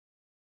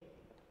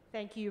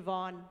Thank you,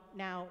 Yvonne.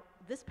 Now,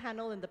 this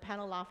panel and the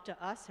panel after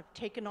us have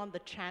taken on the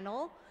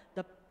channel.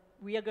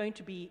 We are going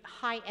to be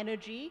high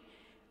energy.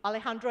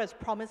 Alejandro has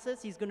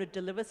promises he's going to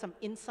deliver some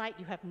insight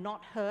you have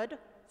not heard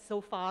so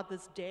far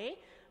this day.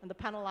 And the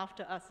panel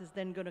after us is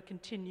then going to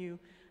continue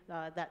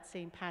that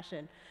same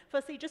passion.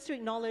 Firstly, just to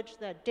acknowledge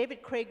that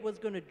David Craig was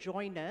going to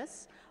join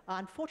us.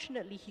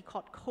 Unfortunately, he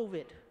caught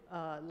COVID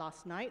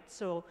last night,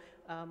 so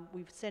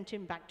we've sent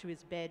him back to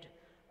his bed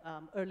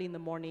early in the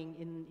morning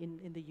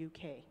in the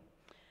UK.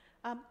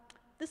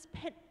 This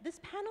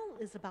panel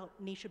is about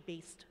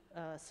nature-based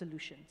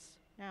solutions.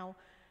 Now,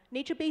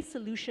 nature-based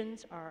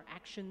solutions are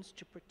actions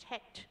to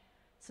protect,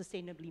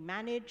 sustainably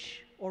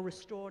manage, or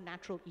restore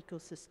natural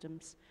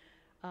ecosystems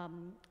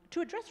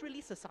to address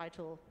really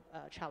societal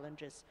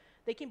challenges.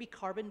 They can be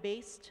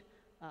carbon-based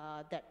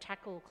that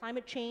tackle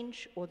climate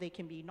change, or they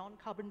can be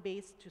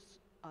non-carbon-based to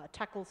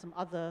tackle some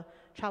other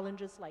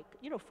challenges like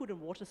food and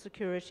water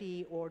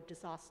security or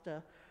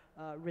disaster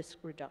risk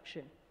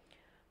reduction.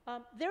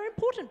 They're an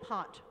important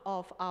part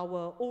of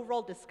our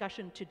overall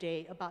discussion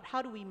today about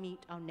how do we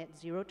meet our net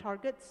zero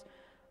targets.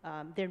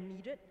 They're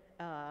needed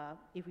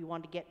if we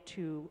want to get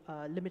to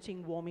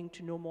limiting warming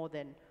to no more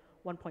than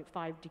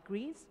 1.5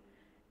 degrees.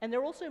 And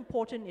they're also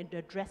important in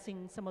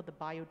addressing some of the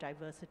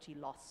biodiversity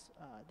loss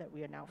that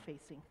we are now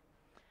facing.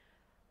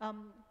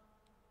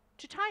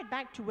 To tie it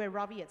back to where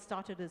Ravi had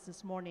started us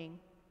this morning,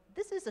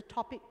 this is a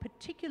topic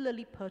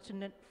particularly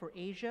pertinent for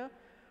Asia,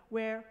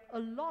 where a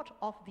lot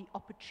of the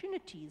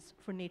opportunities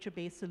for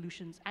nature-based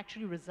solutions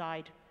actually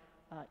reside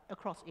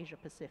across Asia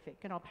Pacific,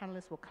 and our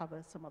panelists will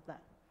cover some of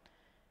that.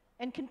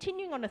 And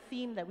continuing on a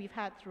theme that we've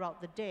had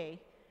throughout the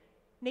day,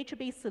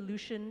 nature-based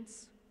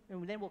solutions,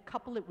 and then we'll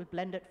couple it with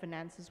blended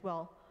finance as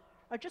well,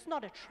 are just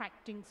not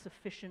attracting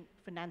sufficient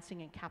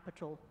financing and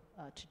capital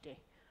today.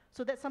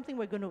 So that's something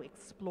we're going to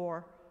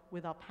explore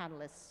with our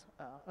panelists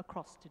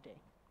across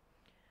today.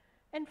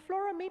 And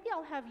Flora, maybe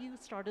I'll have you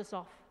start us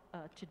off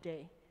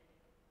today.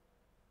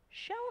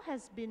 Shell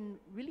has been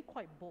really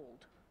quite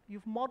bold.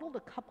 You've modeled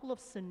a couple of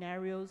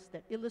scenarios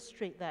that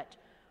illustrate that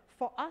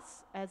for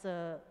us as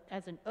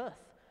an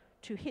Earth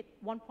to hit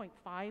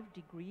 1.5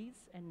 degrees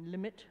and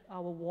limit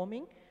our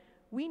warming,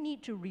 we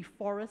need to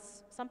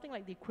reforest something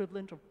like the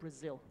equivalent of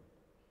Brazil,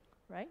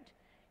 right?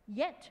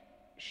 Yet,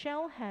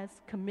 Shell has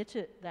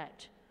committed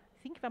that,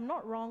 I think if I'm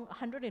not wrong,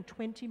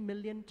 120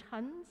 million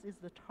tons is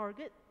the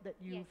target that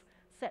you've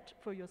set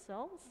for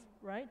yourselves,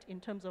 right,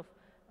 in terms of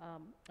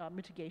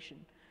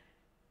mitigation.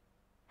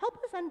 Help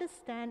us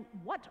understand,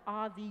 what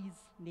are these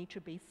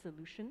nature-based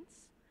solutions?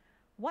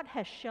 What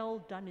has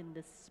Shell done in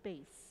this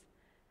space?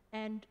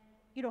 And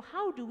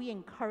how do we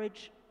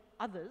encourage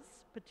others,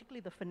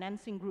 particularly the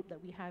financing group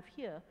that we have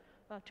here,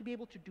 to be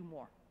able to do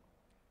more?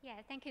 Yeah,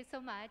 thank you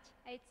so much.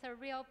 It's a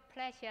real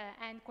pleasure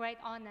and great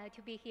honor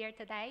to be here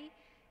today,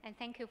 and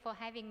thank you for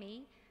having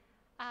me.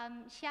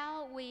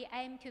 Shell, we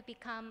aim to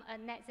become a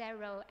net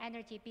zero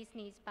energy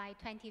business by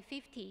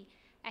 2050.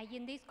 And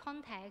in this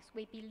context,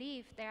 we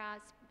believe there are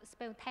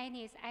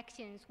spontaneous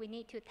actions we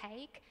need to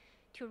take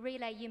to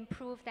really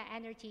improve the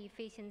energy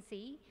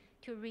efficiency,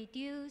 to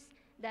reduce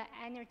the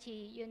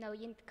energy,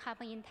 in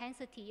carbon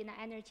intensity in the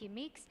energy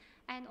mix,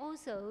 and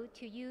also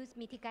to use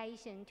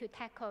mitigation to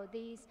tackle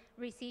these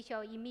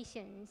residual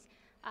emissions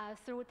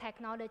through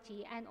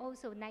technology and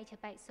also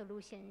nature-based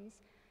solutions.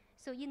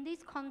 So in this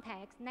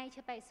context,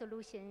 nature-based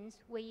solutions,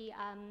 we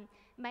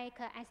make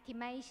an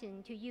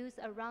estimation to use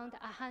around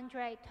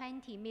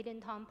 120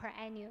 million tonnes per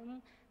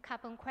annum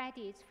carbon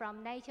credits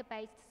from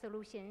nature-based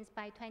solutions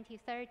by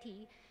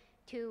 2030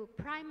 to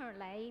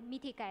primarily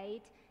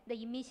mitigate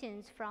the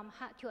emissions from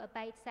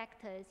hard-to-abate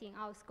sectors in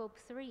our Scope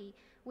 3,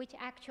 which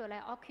actually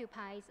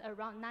occupies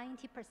around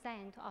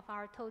 90% of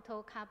our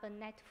total carbon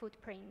net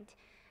footprint.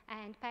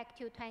 And back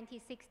to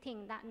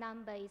 2016, that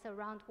number is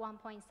around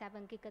 1.7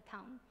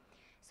 gigaton.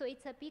 So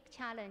it's a big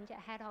challenge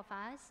ahead of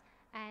us.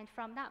 And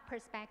from that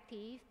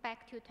perspective,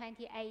 back to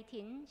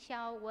 2018,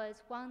 Shell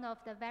was one of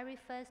the very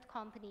first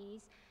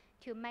companies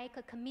to make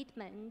a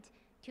commitment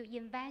to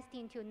invest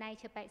into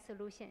nature-based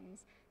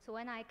solutions. So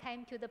when I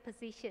came to the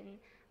position,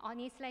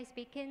 honestly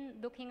speaking,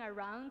 looking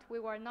around, we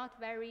were not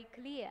very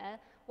clear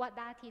what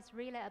that is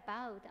really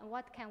about and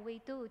what can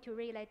we do to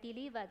really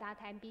deliver that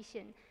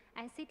ambition.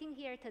 And sitting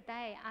here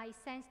today, I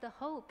sense the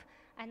hope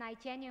and I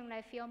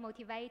genuinely feel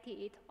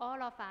motivated.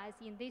 All of us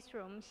in this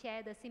room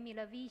share the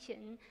similar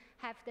vision,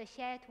 have the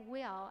shared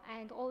will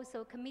and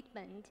also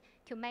commitment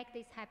to make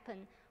this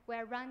happen.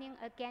 We're running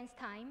against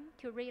time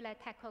to really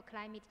tackle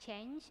climate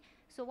change.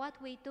 So what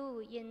we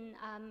do in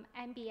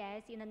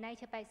NBS, in the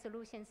nature-based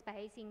solution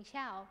space in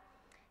Shell,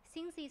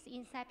 since its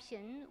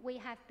inception, we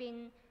have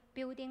been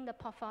building the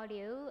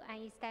portfolio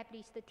and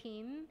establish the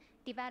team,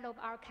 develop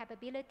our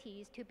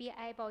capabilities to be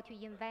able to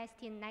invest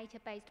in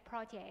nature-based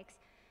projects.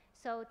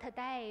 So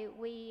today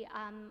we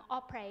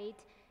operate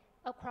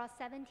across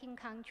 17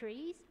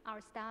 countries.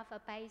 Our staff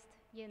are based,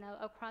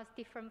 across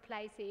different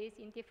places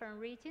in different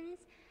regions,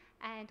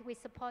 and we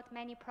support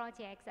many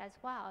projects as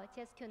well.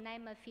 Just to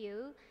name a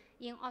few,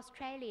 In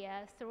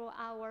Australia, through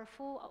our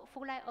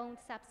fully owned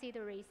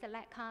subsidiary,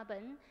 Select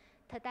Carbon,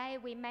 today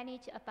we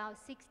manage about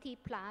 60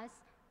 plus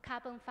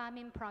carbon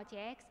farming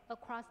projects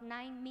across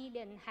 9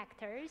 million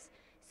hectares,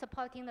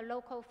 supporting the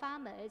local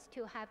farmers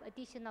to have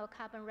additional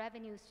carbon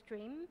revenue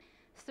stream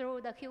through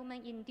the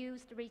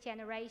human-induced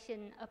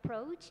regeneration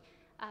approach,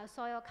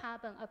 soil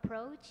carbon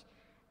approach.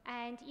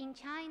 And in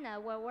China,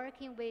 we're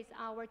working with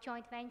our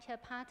joint venture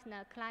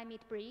partner,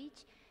 Climate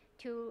Bridge,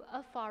 to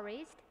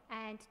afforest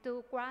and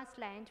do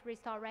grassland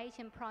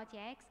restoration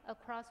projects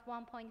across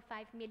 1.5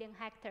 million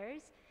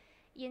hectares.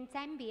 In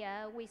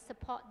Zambia, we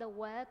support the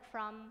work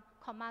from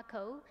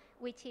Comako,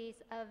 which is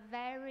a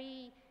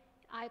very,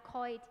 I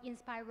call it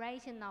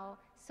inspirational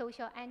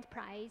social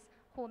enterprise,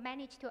 who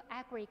managed to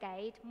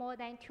aggregate more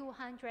than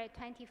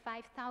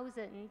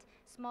 225,000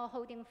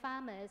 smallholding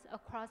farmers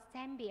across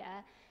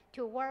Zambia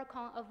to work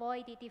on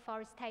avoided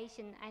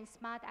deforestation and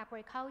smart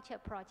agriculture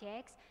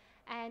projects.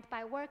 And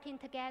by working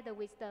together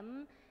with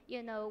them,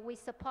 we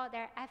support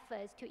their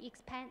efforts to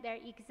expand their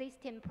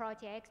existing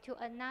projects to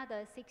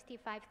another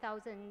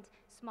 65,000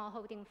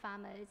 smallholding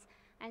farmers.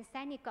 And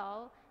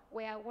Senegal,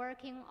 we are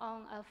working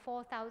on a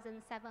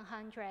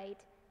 4,700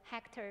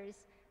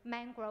 hectares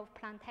mangrove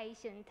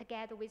plantation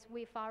together with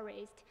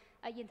WeForest,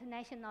 an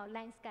international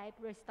landscape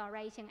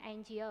restoration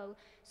NGO.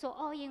 So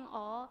all in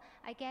all,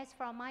 I guess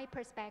from my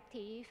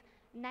perspective,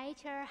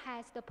 nature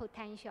has the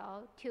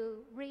potential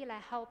to really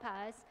help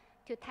us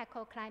to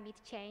tackle climate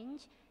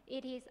change.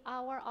 It is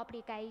our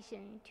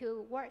obligation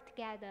to work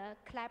together,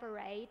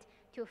 collaborate,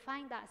 to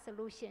find that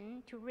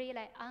solution to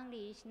really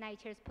unleash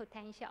nature's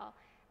potential.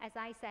 As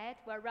I said,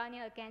 we're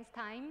running against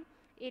time.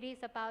 It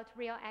is about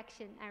real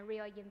action and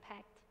real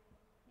impact.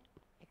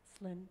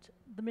 Excellent.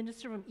 The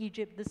Minister from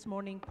Egypt this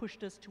morning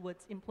pushed us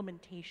towards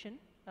implementation,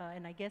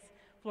 and I guess,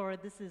 Flora,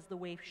 this is the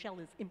way Shell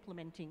is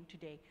implementing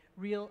today,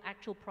 real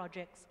actual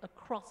projects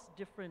across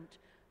different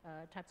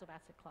types of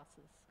asset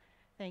classes.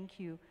 Thank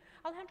you.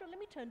 Alejandro, let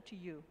me turn to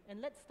you,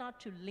 and let's start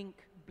to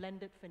link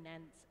blended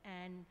finance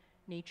and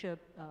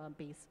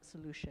nature-based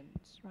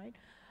solutions, right?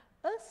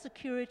 Earth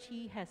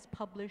Security has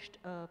published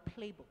a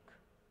playbook,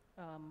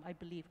 I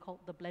believe, called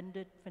the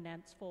Blended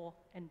Finance for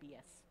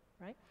NBS,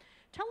 right?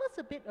 Tell us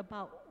a bit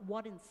about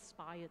what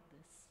inspired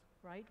this,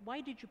 right? Why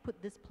did you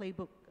put this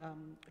playbook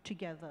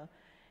together?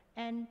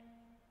 And,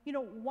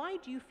 why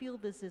do you feel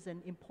this is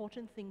an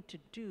important thing to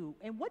do?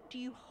 And what do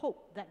you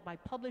hope that by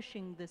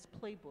publishing this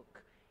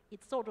playbook,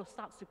 it sort of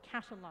starts to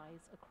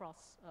catalyze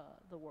across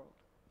the world?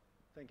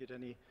 Thank you,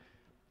 Diaan-Yi.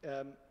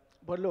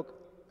 But look,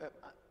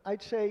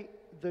 I'd say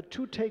the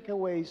two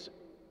takeaways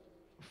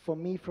for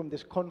me from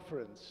this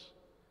conference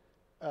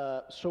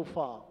so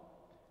far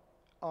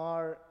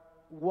are,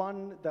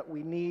 one, that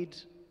we need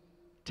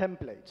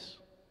templates.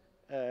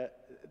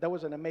 That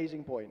was an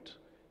amazing point,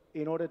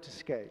 in order to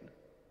scale.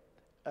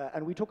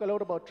 And we talk a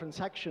lot about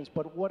transactions,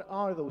 but what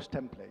are those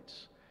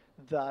templates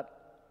that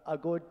are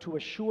going to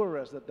assure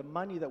us that the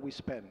money that we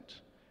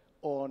spend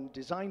on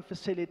design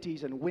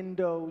facilities and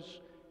windows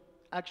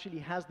actually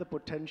has the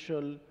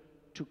potential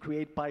to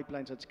create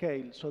pipelines at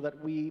scale, so that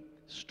we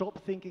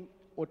stop thinking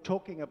or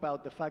talking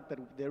about the fact that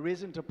there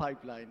isn't a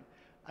pipeline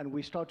and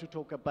we start to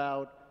talk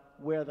about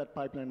where that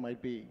pipeline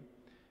might be.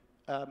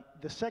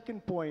 The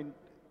second point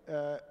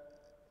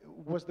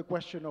was the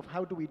question of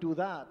how do we do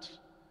that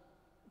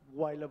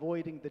while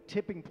avoiding the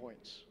tipping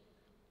points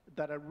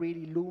that are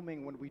really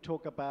looming when we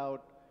talk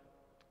about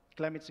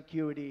climate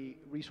security,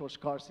 resource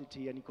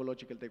scarcity, and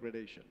ecological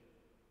degradation.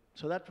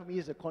 So that, for me,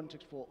 is the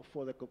context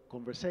for the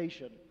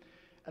conversation.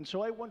 And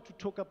so I want to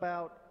talk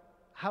about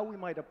how we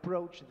might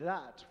approach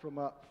that from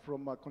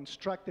a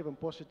constructive and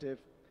positive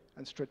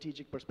and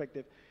strategic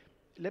perspective.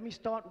 Let me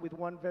start with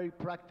one very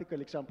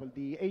practical example.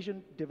 The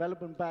Asian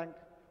Development Bank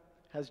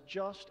has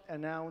just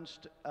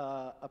announced,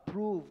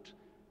 approved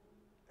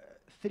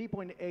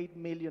 $3.8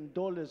 million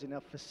in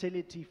a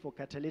facility for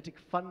catalytic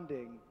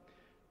funding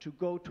to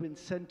go to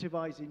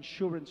incentivize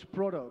insurance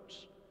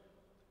products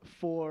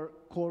for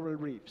coral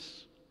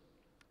reefs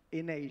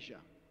in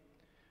Asia.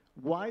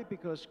 Why?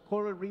 Because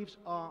coral reefs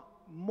are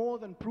more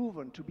than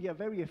proven to be a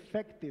very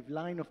effective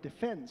line of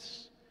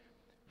defense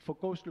for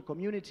coastal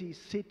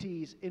communities,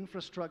 cities,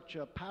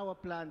 infrastructure, power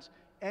plants,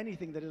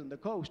 anything that is on the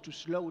coast to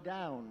slow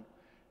down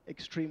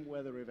extreme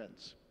weather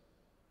events.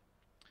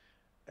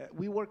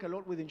 We work a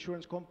lot with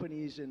insurance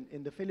companies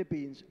in the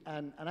Philippines,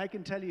 and I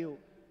can tell you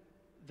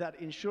that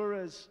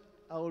insurers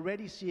are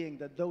already seeing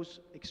that those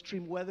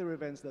extreme weather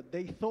events that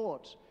they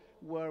thought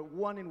were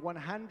 1 in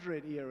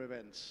 100-year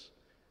events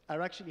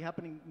are actually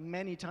happening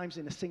many times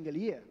in a single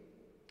year,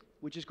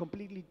 which is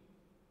completely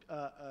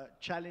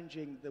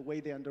challenging the way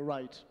they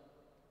underwrite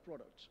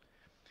products.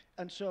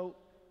 And so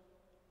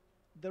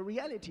the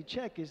reality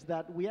check is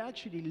that we're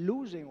actually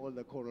losing all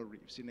the coral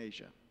reefs in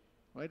Asia,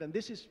 right? And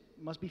this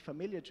must be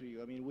familiar to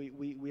you. I mean,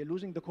 we are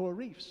losing the coral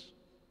reefs.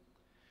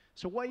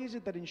 So why is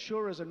it that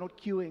insurers are not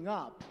queuing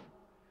up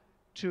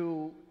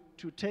to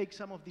take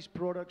some of these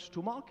products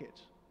to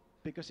market?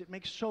 Because it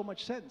makes so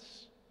much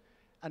sense.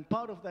 And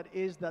part of that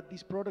is that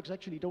these products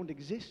actually don't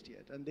exist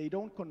yet, and they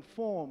don't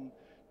conform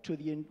to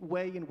the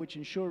way in which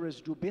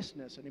insurers do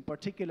business, and in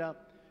particular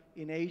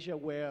in Asia,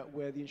 where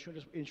the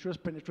insurance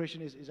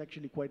penetration is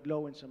actually quite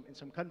low in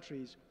some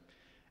countries.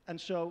 And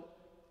so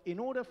in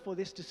order for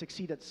this to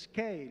succeed at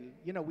scale,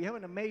 you know, we have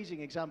an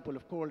amazing example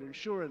of coral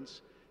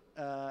insurance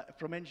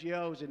from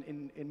NGOs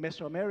in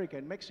Mesoamerica,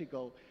 in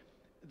Mexico,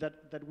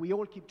 that we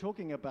all keep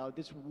talking about,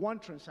 this one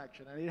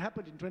transaction, and it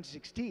happened in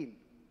 2016,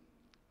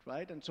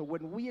 right? And so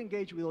when we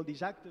engage with all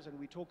these actors and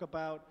we talk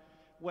about,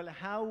 well,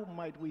 how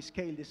might we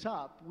scale this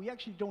up, we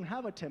actually don't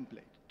have a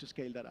template to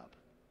scale that up.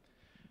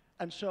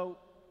 And so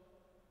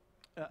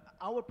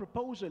our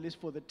proposal is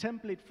for the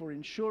template for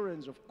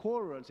insurance of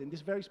corals, in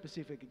this very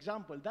specific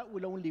example, that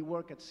will only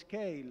work at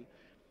scale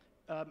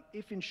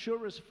if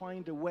insurers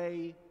find a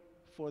way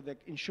for the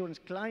insurance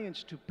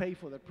clients to pay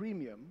for the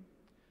premium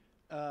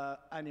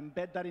and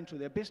embed that into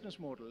their business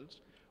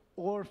models,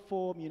 or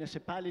for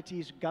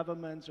municipalities,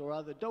 governments, or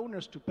other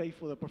donors to pay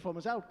for the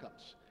performance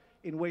outcomes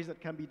in ways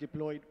that can be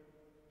deployed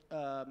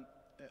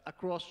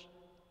across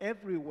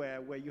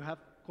everywhere where you have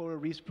coral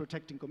reefs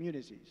protecting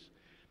communities.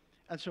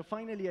 And so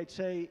finally, I'd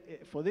say,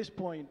 for this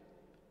point,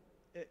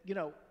 you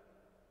know,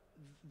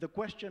 the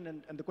question,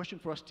 and the question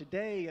for us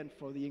today, and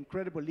for the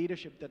incredible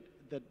leadership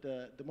that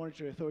the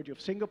Monetary Authority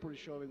of Singapore is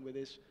showing with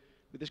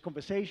this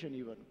conversation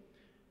even,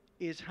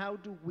 is how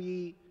do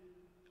we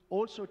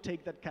also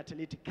take that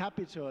catalytic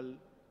capital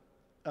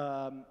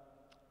to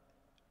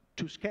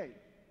scale?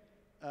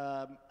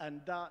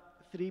 And that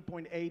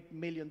 $3.8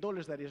 million,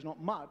 that is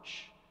not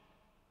much,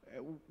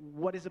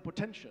 what is the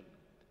potential?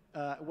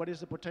 What is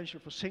the potential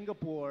for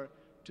Singapore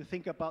to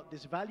think about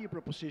this value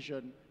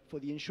proposition for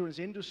the insurance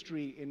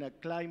industry in a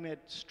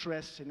climate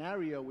stress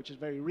scenario, which is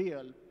very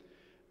real,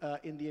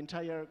 in the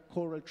entire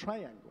coral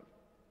triangle,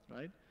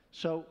 right?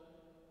 So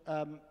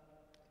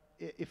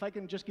if I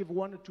can just give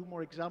one or two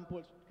more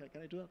examples.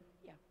 Can I do that?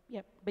 Yeah,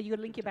 yeah, but you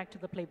link it back to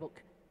the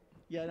playbook.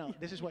 Yeah, no,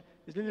 this is what,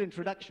 this little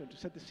introduction to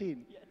set the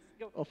scene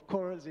Yes, of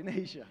corals in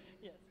Asia,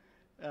 yes.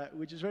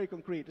 Which is very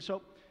concrete.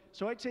 So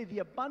I'd say the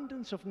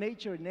abundance of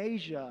nature in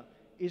Asia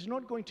is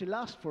not going to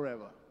last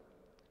forever.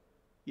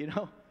 You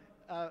know,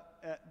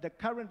 the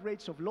current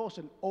rates of loss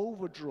and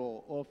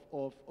overdraw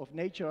of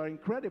nature are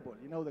incredible.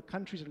 You know, the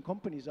countries and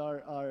companies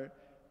are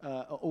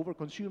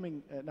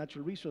over-consuming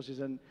natural resources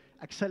and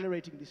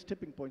accelerating this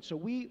tipping point. So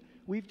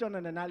we've done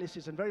an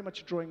analysis, and very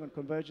much drawing on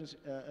Convergence,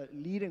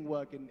 leading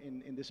work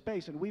in this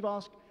space, and we've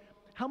asked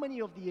how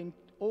many of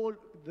all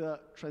the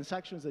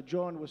transactions that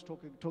John was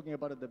talking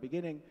about at the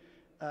beginning,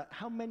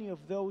 how many of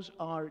those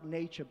are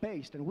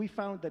nature-based? And we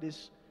found that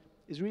is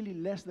really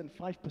less than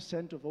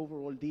 5% of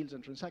overall deals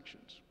and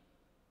transactions,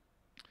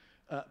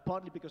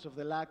 partly because of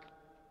the lack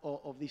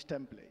of these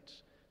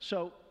templates.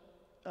 So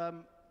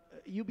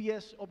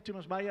UBS,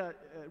 Optimus Maya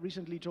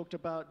recently talked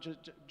about,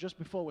 just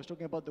before, was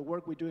talking about the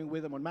work we're doing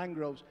with them on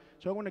mangroves.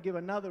 So I want to give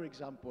another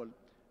example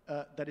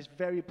that is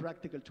very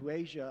practical to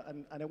Asia,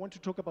 and I want to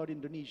talk about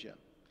Indonesia.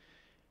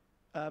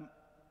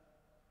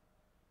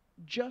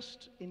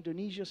 Just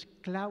Indonesia's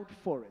cloud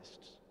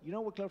forests. You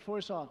know what cloud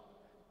forests are?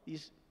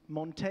 These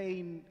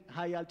montane,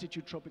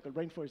 high-altitude tropical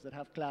rainforests that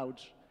have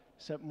clouds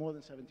more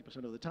than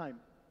 70% of the time.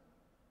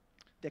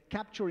 They're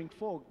capturing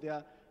fog.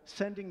 They're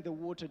sending the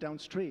water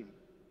downstream.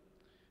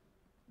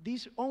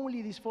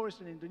 Only these forests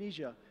in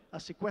Indonesia are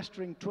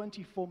sequestering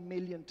 24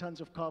 million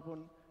tons of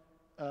carbon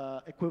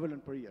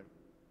equivalent per year.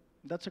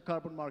 That's a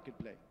carbon market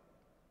play,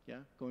 yeah?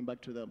 Going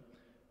back to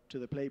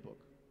the playbook.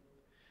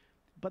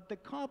 But the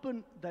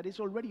carbon that is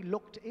already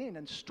locked in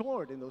and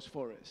stored in those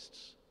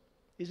forests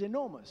is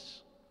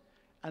enormous.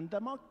 And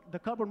the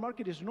carbon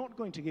market is not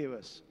going to give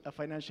us a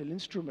financial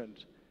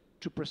instrument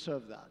to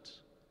preserve that.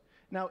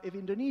 Now, if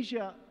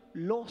Indonesia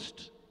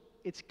lost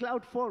its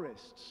cloud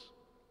forests,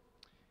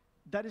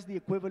 that is the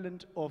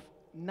equivalent of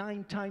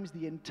 9 times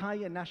the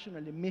entire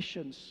national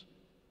emissions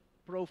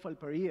profile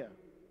per year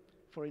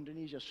for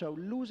Indonesia. So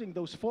losing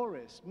those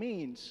forests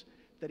means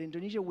that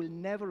Indonesia will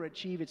never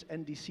achieve its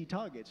NDC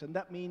targets, and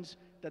that means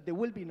that there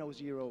will be no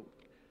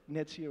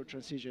net zero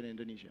transition in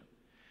Indonesia.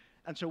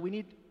 And so we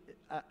need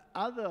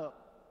other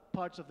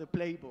parts of the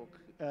playbook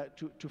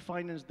to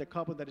finance the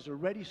carbon that is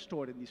already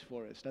stored in these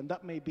forests, and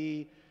that may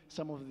be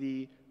some of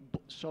the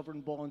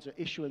sovereign bonds or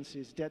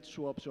issuances, debt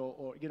swaps,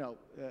 or you know,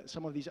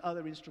 some of these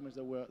other instruments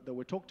that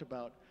were talked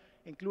about,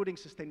 including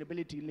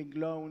sustainability-linked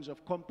loans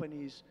of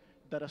companies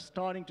that are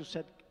starting to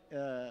set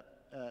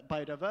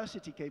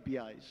biodiversity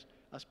KPIs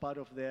as part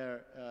of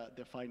their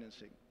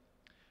financing.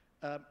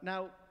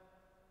 Now,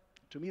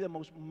 to me, the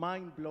most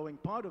mind-blowing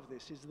part of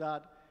this is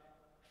that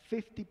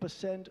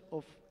 50%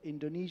 of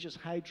Indonesia's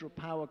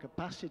hydropower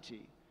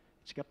capacity,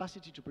 its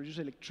capacity to produce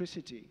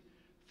electricity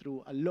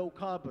through a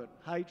low-carbon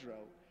hydro,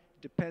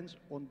 depends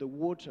on the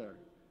water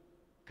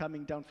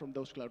coming down from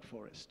those cloud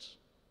forests,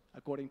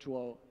 according to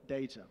our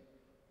data.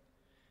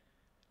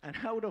 And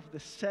out of the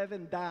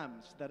 7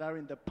 dams that are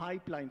in the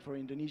pipeline for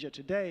Indonesia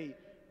today,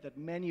 that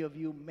many of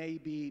you may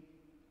be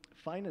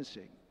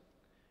financing,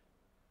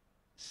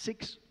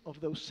 6 of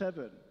those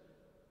 7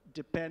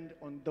 depend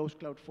on those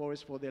cloud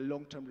forests for their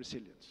long-term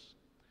resilience.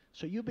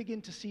 So you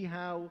begin to see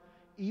how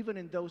even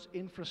in those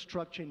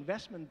infrastructure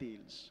investment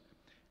deals,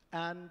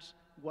 and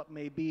what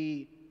may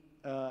be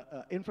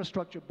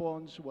infrastructure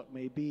bonds, what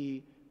may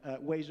be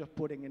ways of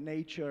putting a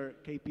nature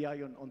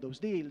KPI on those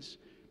deals,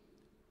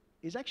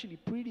 is actually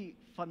pretty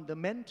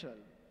fundamental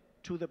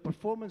to the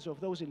performance of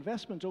those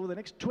investments over the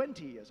next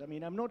 20 years. I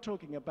mean, I'm not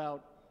talking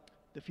about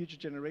the future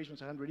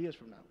generations 100 years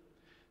from now.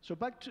 So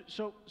back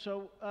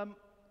to,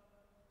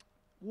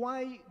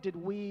 why did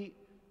we,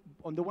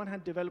 on the one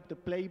hand, develop the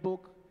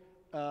playbook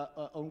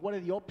on what are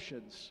the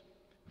options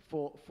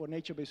for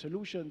nature-based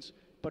solutions,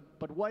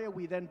 but why are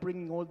we then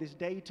bringing all this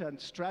data and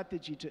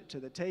strategy to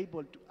the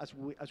table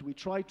as we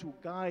try to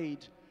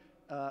guide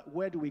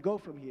where do we go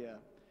from here?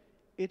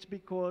 It's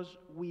because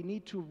we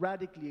need to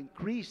radically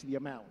increase the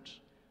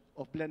amount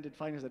of blended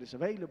finance that is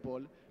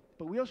available,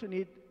 but we also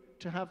need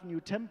to have new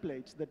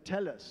templates that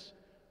tell us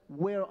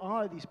where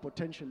are these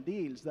potential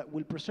deals that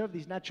will preserve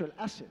these natural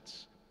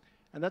assets.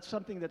 And that's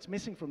something that's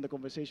missing from the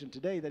conversation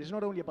today, that is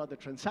not only about the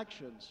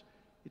transactions,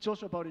 it's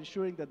also about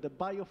ensuring that the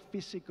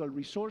biophysical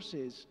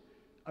resources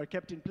are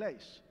kept in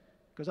place,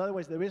 because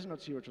otherwise there is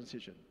not zero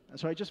transition. And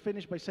so I just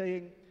finished by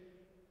saying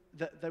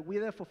that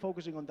we're therefore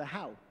focusing on the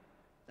how.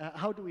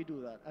 How do we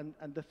do that?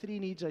 And the three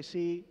needs I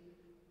see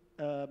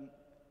on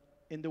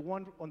the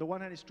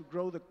one hand is to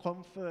grow the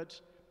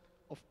comfort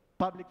of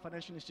public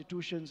financial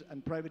institutions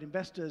and private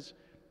investors,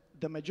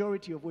 the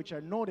majority of which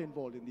are not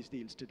involved in these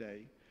deals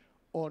today,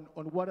 on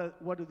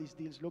what do these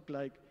deals look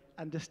like,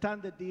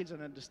 understand the deals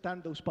and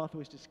understand those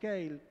pathways to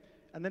scale,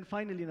 and then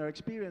finally, in our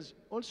experience,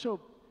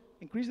 also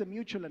increase the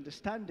mutual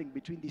understanding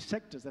between these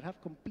sectors that have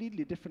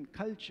completely different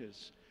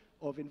cultures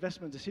of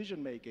investment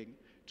decision-making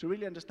to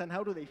really understand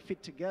how do they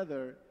fit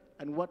together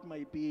and what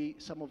might be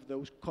some of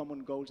those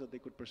common goals that they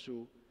could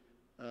pursue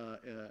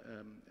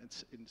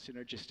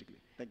synergistically.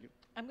 Thank you.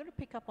 I'm going to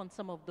pick up on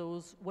some of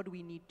those, what do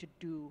we need to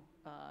do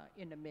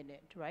in a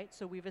minute, right?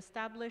 So we've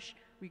established,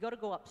 we got to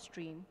go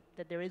upstream,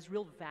 that there is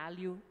real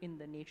value in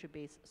the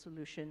nature-based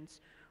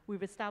solutions.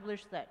 We've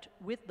established that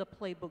with the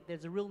playbook,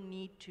 there's a real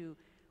need to,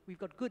 we've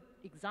got good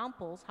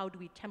examples, how do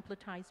we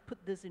templatize, put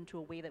this into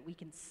a way that we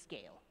can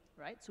scale,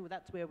 right? So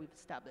that's where we've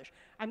established.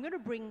 I'm going to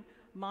bring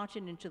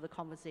Martin into the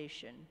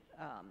conversation,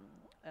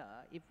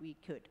 if we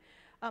could.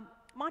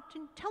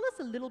 Martin, tell us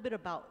a little bit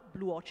about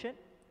Blue Orchard.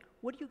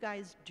 What do you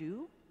guys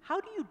do?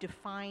 How do you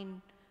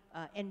define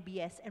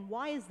NBS, and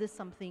why is this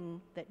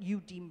something that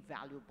you deem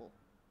valuable?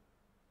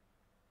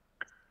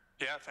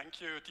 Yeah,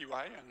 thank you,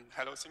 DY, and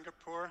hello,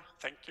 Singapore.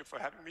 Thank you for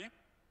having me.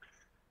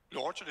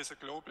 Blue Orchard is a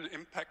global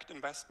impact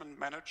investment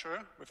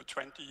manager with a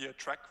 20-year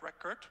track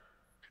record.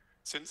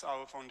 Since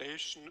our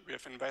foundation, we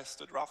have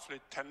invested roughly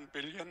 $10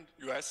 billion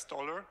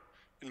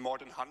in more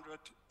than 100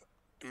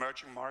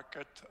 emerging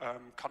market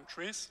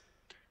countries.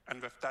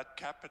 And with that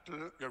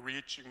capital, we are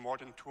reaching more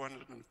than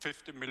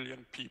 250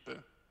 million people.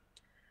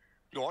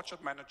 Blue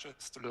Orchard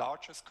manages the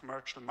largest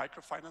commercial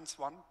microfinance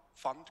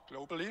fund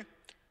globally,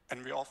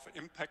 and we offer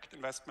impact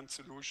investment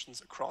solutions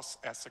across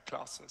asset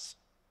classes.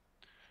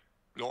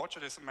 Blue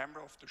Orchard is a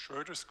member of the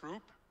Schroders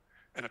Group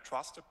and a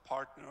trusted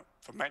partner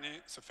for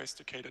many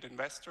sophisticated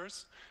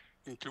investors,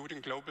 including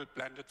global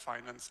blended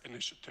finance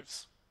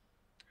initiatives.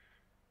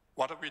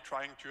 What are we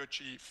trying to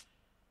achieve?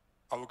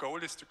 Our goal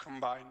is to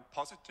combine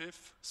positive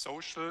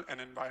social and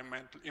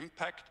environmental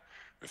impact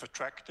with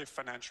attractive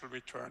financial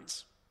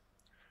returns.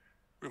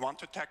 We want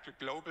to tackle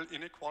global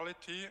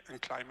inequality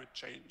and climate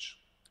change.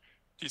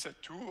 These are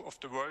two of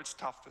the world's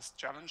toughest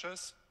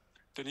challenges.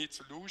 They need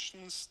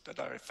solutions that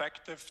are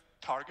effective,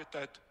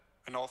 targeted,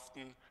 and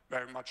often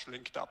very much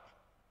linked up.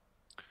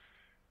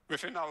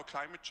 Within our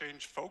climate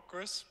change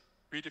focus,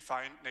 we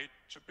define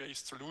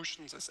nature-based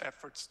solutions as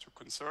efforts to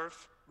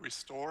conserve,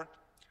 restore,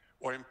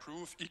 or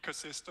improve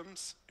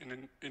ecosystems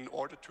in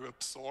order to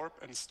absorb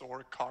and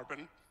store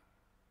carbon,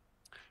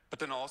 but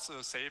then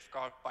also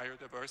safeguard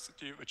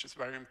biodiversity, which is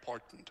very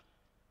important.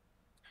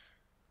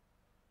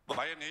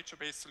 Why are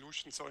nature-based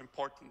solutions so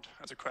important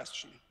as a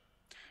question?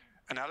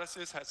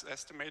 Analysis has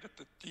estimated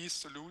that these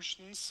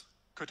solutions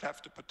could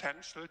have the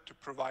potential to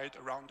provide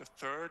around a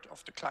third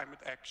of the climate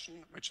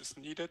action which is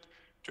needed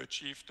to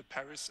achieve the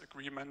Paris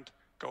Agreement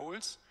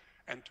goals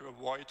and to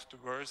avoid the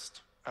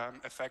worst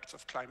effects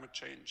of climate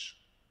change.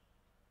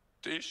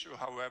 The issue,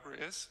 however,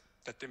 is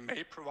that they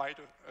may provide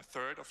a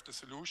third of the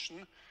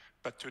solution,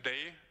 but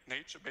today,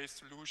 nature-based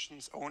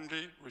solutions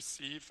only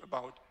receive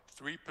about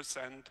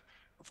 3%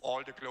 of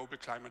all the global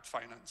climate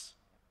finance.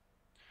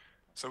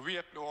 So we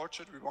at Blue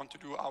Orchard, we want to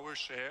do our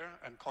share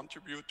and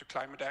contribute to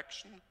climate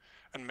action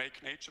and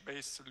make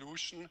nature-based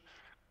solutions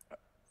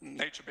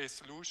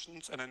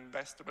an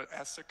investable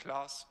asset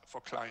class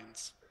for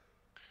clients.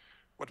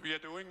 What we are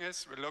doing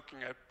is we're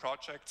looking at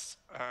projects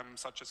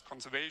such as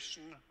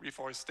conservation,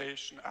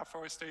 reforestation,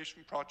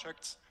 afforestation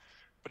projects,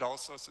 but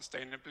also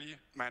sustainably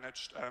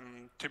managed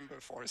timber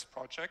forest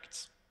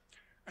projects.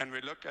 And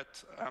we look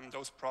at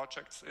those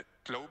projects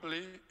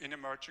globally in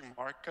emerging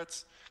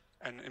markets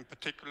and in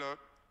particular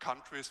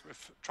countries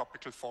with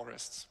tropical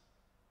forests.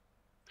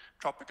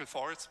 tropical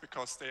forests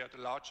because they are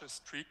the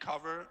largest tree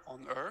cover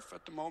on Earth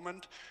at the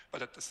moment,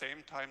 but at the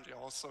same time they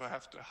also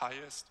have the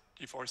highest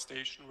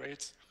deforestation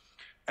rates.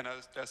 And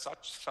they're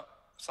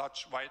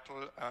such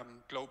vital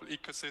global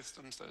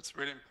ecosystems that it's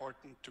really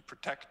important to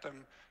protect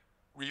them,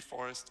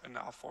 reforest and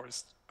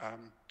afforest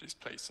these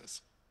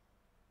places.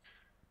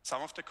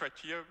 Some of the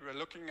criteria we're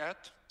looking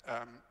at,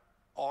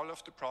 all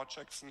of the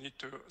projects need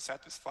to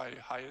satisfy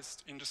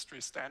highest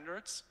industry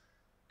standards,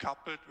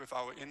 coupled with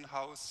our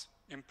in-house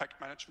impact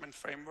management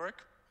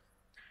framework.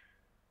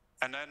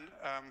 And then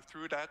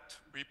through that,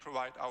 we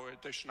provide our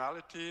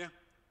additionality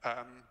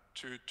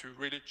to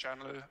really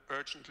channel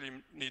urgently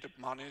needed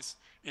monies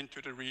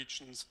into the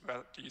regions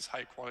where these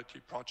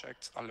high-quality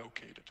projects are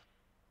located.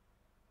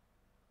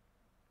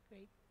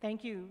 Great.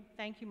 Thank you,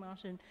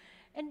 Martin.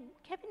 And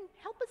Kevin,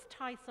 help us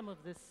tie some of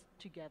this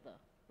together,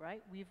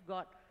 right? We've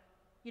got,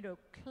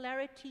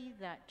 clarity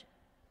that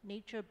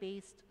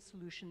nature-based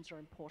solutions are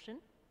important,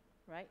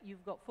 right?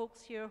 You've got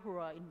folks here who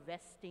are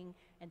investing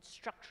and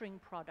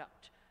structuring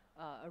product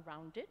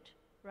around it,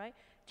 right?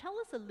 Tell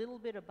us a little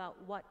bit about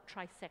what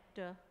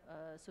Trisector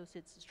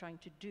Associates is trying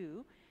to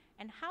do,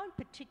 and how in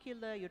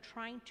particular you're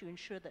trying to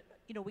ensure that,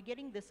 we're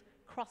getting this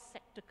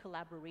cross-sector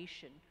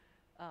collaboration,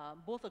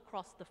 both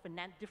across the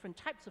different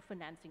types of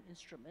financing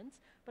instruments,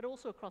 but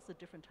also across the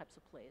different types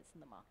of players in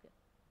the market.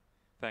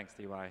 Thanks,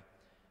 DY.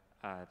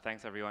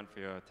 Thanks everyone for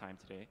your time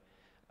today.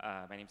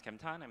 My name is Kevin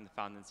Tan. I'm the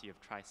founder and CEO of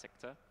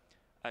Trisector.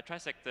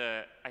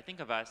 Trisector, I think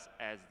of us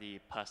as the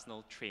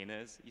personal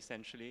trainers,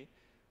 essentially,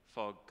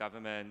 for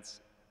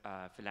governments,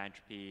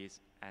 philanthropies,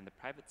 and the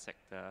private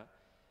sector.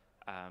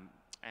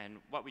 And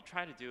what we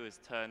try to do is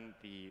turn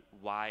the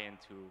why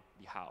into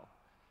the how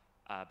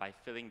by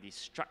filling the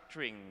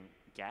structuring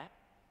gap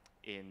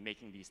in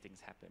making these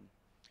things happen.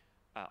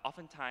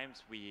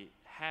 Oftentimes, we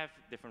have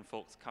different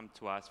folks come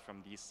to us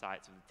from these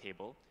sides of the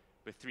table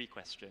with 3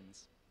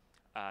 questions.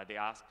 They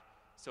ask,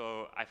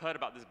 so I've heard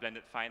about this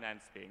blended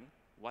finance thing.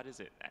 What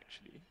is it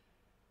actually?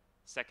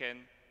 Second,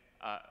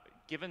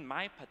 given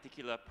my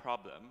particular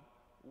problem,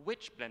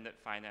 which blended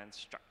finance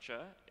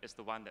structure is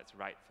the one that's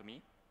right for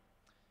me?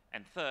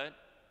 And third,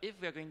 if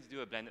we're going to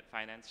do a blended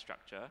finance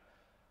structure,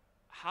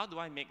 how do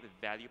I make the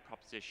value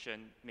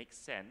proposition make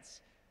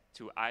sense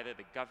to either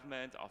the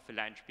government or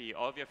philanthropy,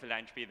 or if you're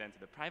philanthropy, then to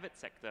the private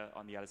sector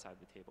on the other side of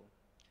the table?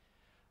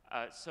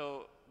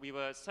 So we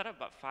were set up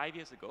about 5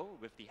 years ago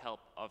with the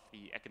help of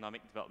the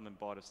Economic Development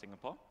Board of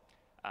Singapore,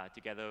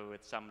 together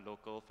with some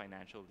local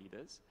financial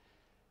leaders.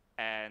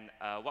 And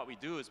what we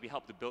do is we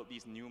help to build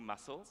these new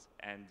muscles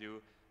and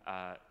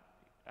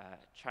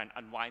try and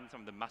unwind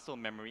some of the muscle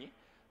memory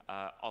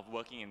of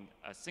working in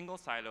a single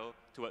silo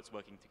towards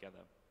working together.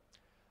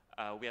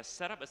 We are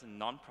set up as a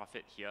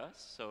non-profit here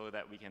so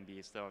that we can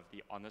be sort of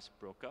the honest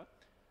broker,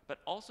 but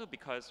also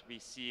because we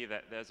see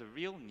that there's a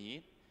real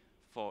need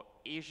for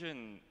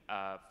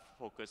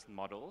Asian-focused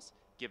models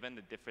given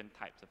the different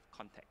types of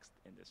context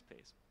in this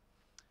place.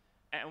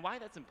 And why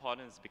that's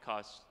important is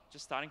because,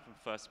 just starting from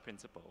first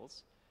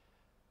principles,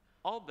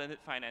 all blended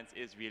finance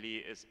is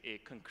really a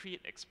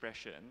concrete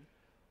expression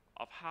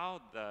of how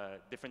the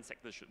different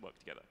sectors should work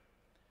together.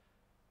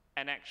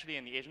 And actually,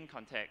 in the Asian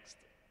context,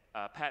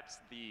 perhaps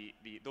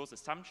those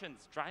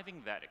assumptions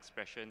driving that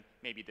expression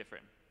may be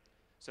different.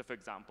 So for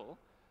example,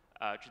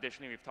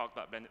 traditionally we've talked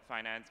about blended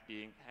finance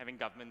having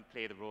government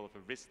play the role of a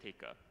risk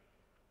taker.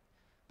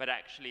 But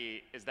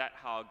actually, is that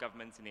how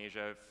governments in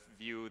Asia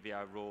view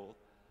their role?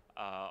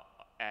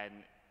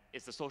 And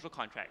is the social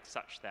contract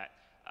such that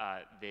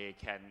they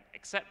can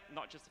accept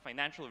not just the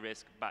financial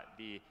risk, but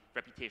the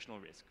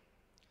reputational risk?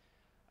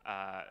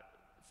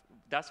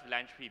 Does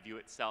philanthropy view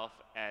itself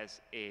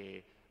as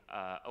a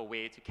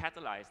way to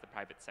catalyze the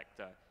private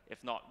sector?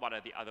 If not, what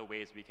are the other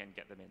ways we can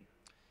get them in?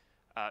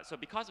 So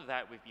because of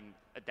that, we've been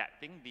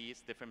adapting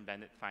these different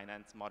blended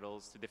finance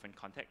models to different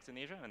contexts in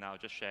Asia, and I'll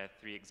just share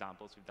 3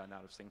 examples we've done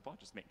out of Singapore,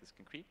 just to make this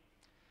concrete.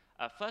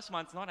 First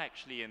one's not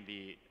actually in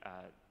the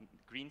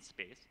green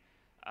space,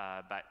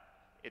 but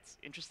it's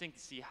interesting to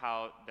see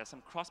how there's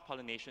some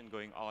cross-pollination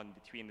going on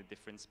between the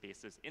different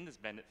spaces in this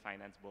blended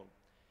finance world.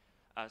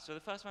 So the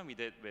first one we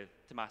did with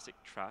Temasek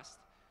Trust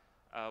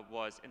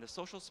was in the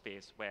social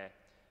space, where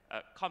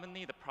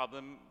commonly the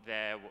problem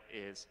there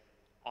is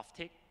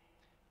offtake.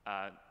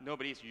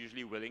 Nobody's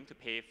usually willing to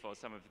pay for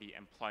some of the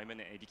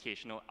employment and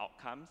educational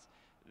outcomes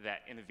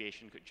that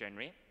innovation could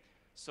generate.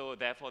 So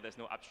therefore, there's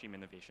no upstream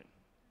innovation.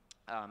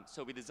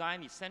 So we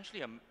designed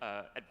essentially an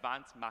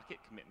advanced market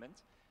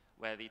commitment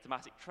where the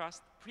Temasek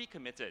Trust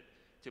pre-committed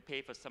to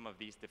pay for some of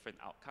these different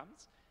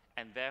outcomes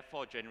and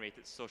therefore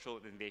generated social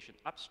innovation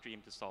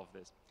upstream to solve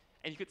this.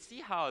 And you could see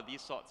how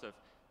these sorts of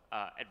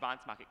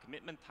advanced market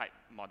commitment type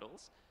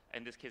models,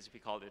 in this case we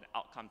call it an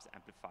outcomes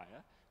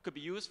amplifier, could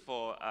be used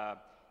for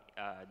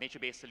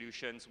nature-based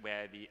solutions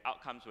where the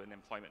outcomes were in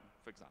employment,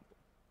 for example.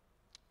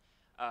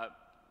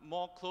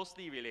 More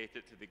closely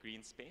related to the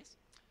green space,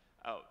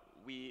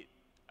 we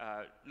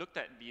looked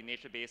at the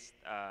nature-based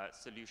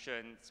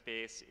solution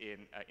space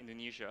in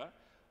Indonesia,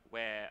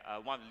 where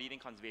one of the leading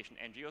conservation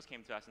NGOs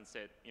came to us and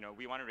said,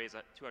 we want to raise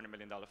a $200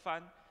 million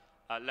fund.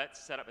 let's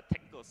set up a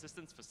technical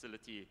assistance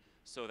facility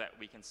so that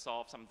we can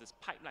solve some of this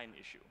pipeline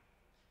issue.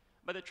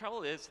 But the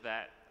trouble is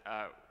that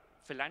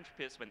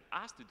philanthropists, when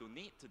asked to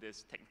donate to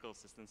this technical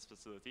assistance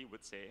facility,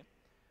 would say,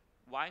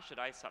 why should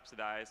I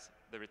subsidize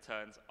the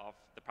returns of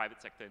the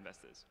private sector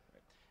investors?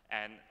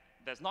 Right? And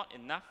there's not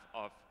enough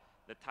of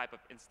the type of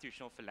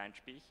institutional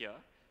philanthropy here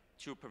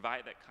to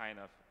provide that kind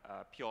of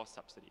pure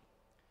subsidy.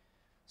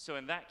 So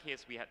in that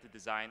case, we had to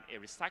design a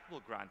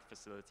recyclable grant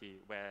facility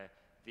where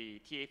the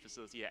TA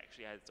facility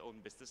actually had its own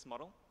business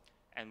model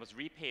and was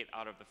repaid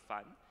out of the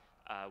fund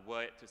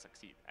were it to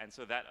succeed. And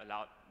so that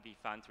allowed the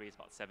fund to raise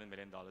about $7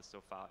 million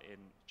so far in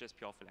just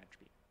pure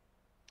philanthropy.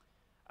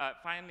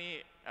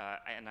 Finally,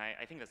 and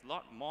I think there's a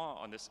lot more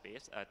on this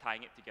space,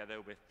 tying it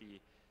together with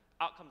the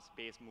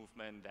outcomes-based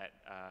movement that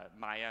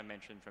Maya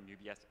mentioned from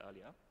UBS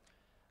earlier.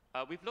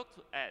 We've looked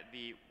at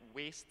the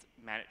waste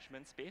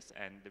management space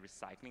and the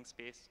recycling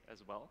space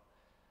as well.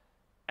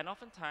 And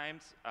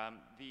oftentimes,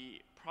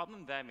 the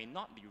problem there may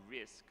not be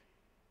risk,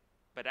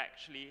 but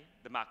actually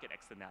the market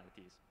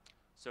externalities.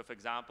 So for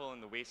example,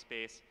 in the waste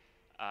space,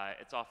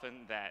 it's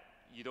often that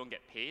you don't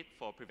get paid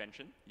for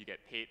prevention, you get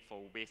paid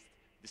for waste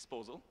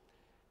disposal.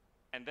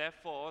 And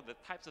therefore, the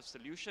types of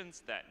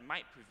solutions that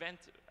might prevent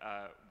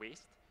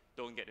waste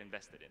don't get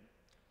invested in.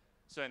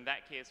 So in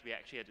that case, we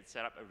actually had to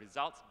set up a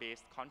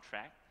results-based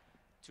contract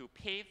to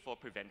pay for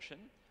prevention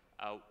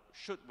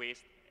should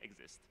waste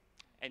exist.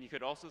 And you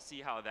could also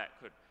see how that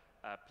could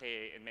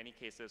play in many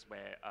cases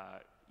where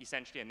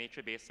essentially a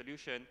nature-based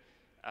solution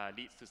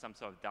leads to some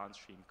sort of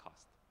downstream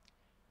cost.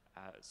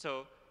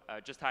 So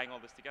just tying all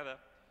this together,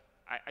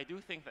 I do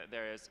think that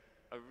there is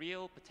a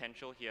real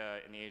potential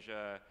here in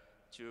Asia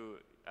to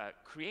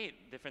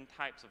create different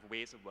types of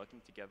ways of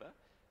working together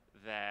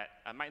that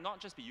might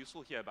not just be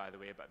useful here, by the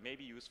way, but may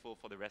be useful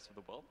for the rest of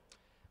the world.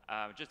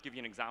 Just give you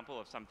an example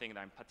of something that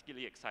I'm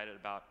particularly excited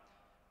about.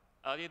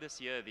 Earlier this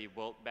year, the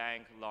World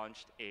Bank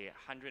launched a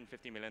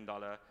 $150 million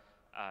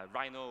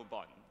rhino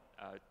bond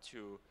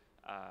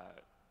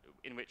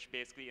in which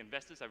basically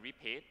investors are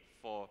repaid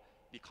for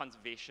the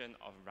conservation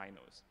of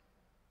rhinos.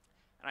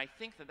 And I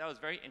think that that was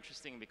very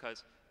interesting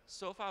because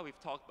so far we've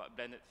talked about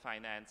blended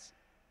finance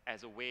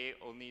as a way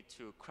only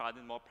to crowd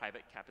in more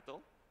private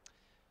capital.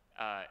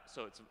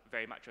 So it's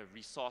very much a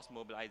resource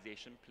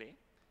mobilization play.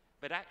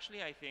 But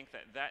actually, I think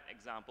that that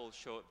example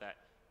showed that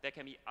there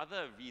can be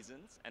other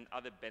reasons and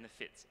other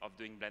benefits of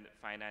doing blended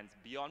finance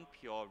beyond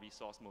pure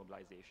resource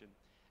mobilization.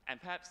 And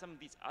perhaps some of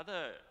these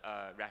other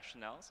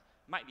rationales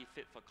might be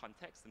fit for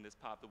context in this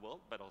part of the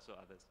world, but also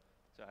others.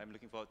 So I'm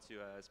looking forward to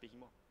speaking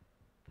more.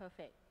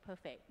 Perfect,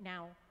 perfect.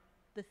 Now,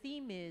 the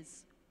theme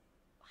is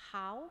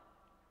how,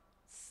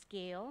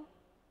 scale,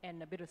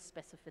 and a bit of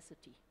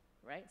specificity,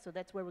 right? So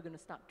that's where we're going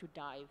to start to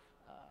dive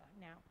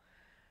now.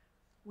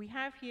 We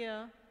have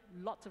here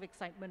lots of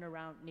excitement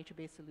around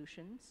nature-based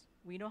solutions.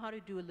 We know how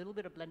to do a little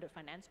bit of blended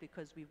finance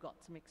because we've got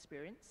some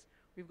experience.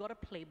 We've got a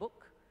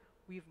playbook.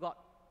 We've got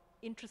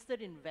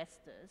interested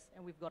investors,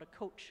 and we've got a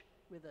coach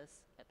with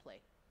us at play,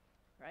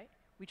 right?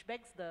 Which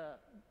begs the,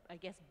 I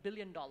guess,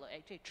 billion-dollar,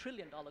 actually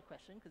trillion-dollar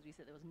question, because we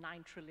said there was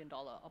 $9 trillion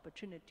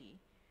opportunity.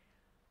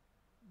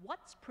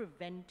 What's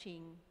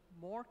preventing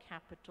more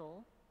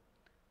capital,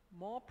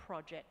 more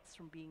projects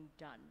from being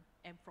done,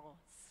 and for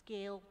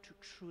scale to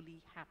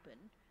truly happen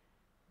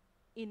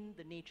in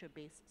the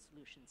nature-based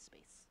solution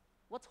space?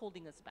 What's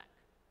holding us back?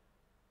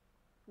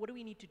 What do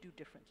we need to do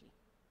differently?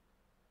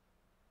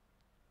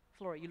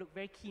 Flora, you look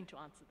very keen to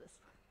answer this.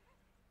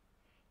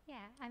 Yeah,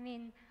 I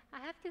mean, I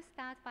have to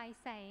start by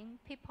saying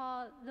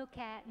people look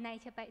at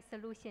nature-based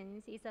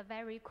solutions is a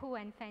very cool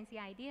and fancy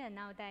idea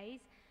nowadays,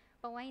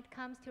 but when it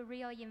comes to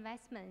real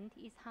investment,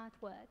 it's hard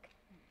work.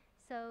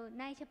 So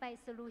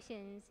nature-based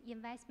solutions,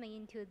 investment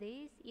into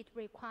this, it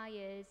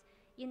requires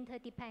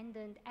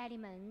interdependent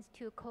elements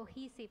to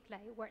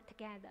cohesively work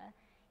together,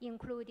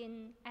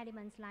 including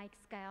elements like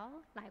scale,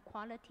 like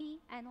quality,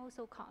 and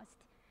also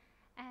cost.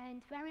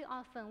 And very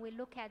often we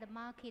look at the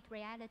market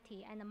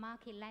reality and the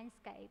market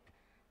landscape.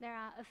 There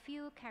are a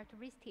few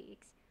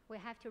characteristics we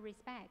have to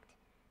respect.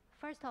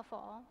 First of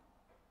all,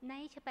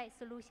 nature-based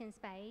solution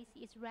space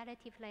is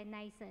relatively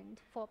nascent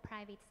for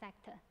private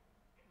sector.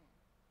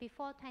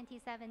 Before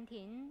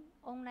 2017,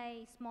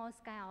 only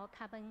small-scale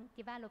carbon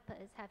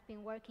developers have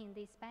been working in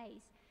this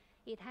space.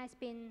 It has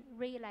been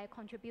really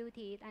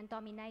contributed and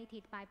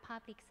dominated by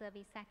public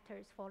service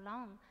sectors for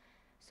long.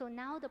 So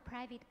now the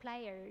private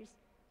players,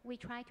 we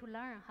try to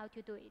learn how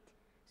to do it.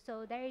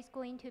 So there is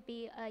going to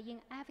be an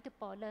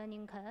inevitable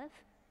learning curve.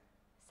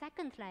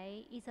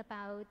 Secondly, is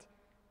about,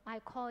 I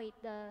call it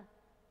the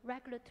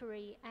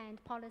regulatory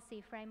and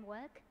policy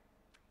framework.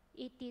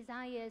 It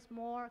desires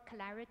more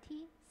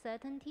clarity,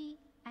 certainty,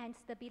 and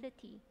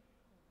stability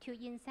to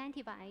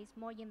incentivize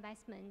more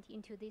investment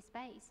into this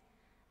space.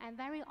 And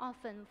very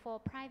often for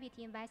private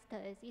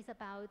investors, it's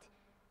about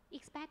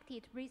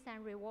expected risks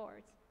and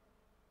rewards,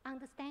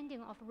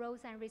 understanding of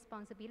roles and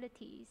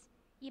responsibilities,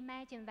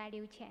 imagine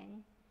value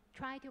chain,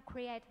 try to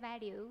create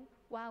value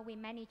while we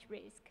manage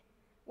risk.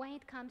 when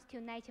it comes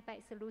to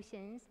nature-based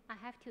solutions, I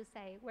have to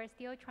say we're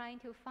still trying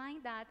to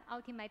find that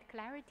ultimate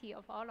clarity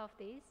of all of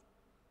this.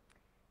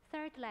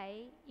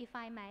 Thirdly, if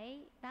I may,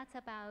 that's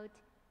about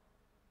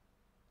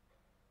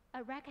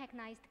a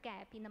recognized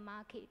gap in the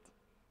market,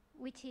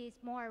 which is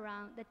more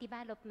around the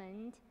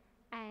development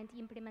and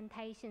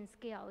implementation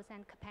skills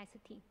and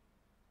capacity.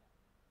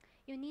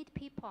 You need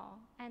people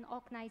and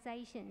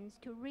organizations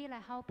to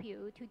really help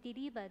you to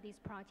deliver these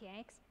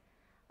projects.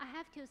 I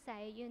have to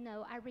say,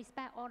 I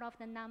respect all of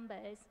the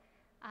numbers.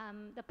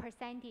 The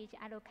percentage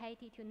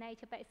allocated to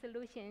nature-based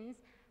solutions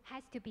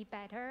has to be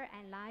better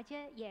and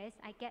larger. Yes,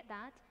 I get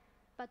that.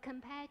 But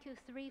compared to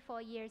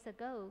 3-4 years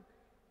ago,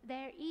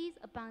 there is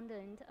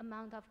abundant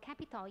amount of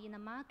capital in the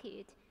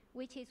market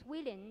which is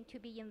willing to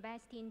be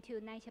invested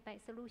into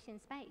nature-based solution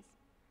space.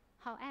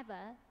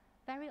 However,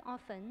 very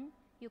often,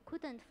 you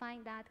couldn't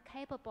find that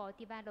capable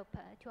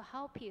developer to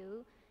help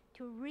you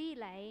to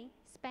really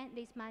spend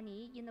this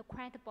money in a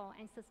credible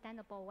and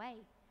sustainable way.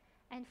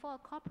 And for a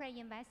corporate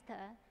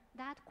investor,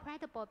 that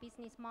credible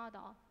business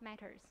model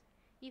matters.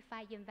 If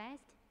I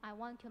invest, I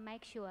want to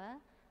make sure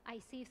I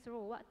see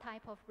through what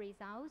type of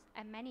results,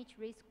 I manage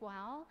risk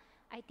well,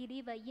 I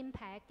deliver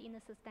impact in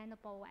a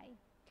sustainable way.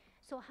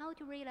 So how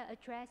to really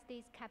address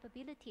this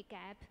capability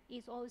gap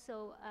is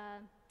also a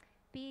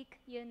big,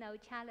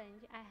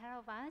 challenge ahead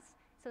of us.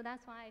 So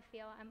that's why I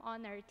feel I'm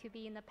honored to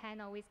be in the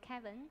panel with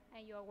Kevin,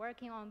 and you're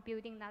working on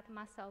building that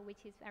muscle,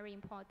 which is very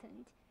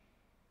important.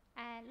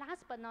 And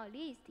last but not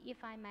least,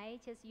 if I may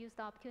just use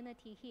the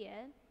opportunity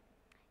here,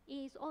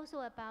 is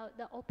also about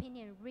the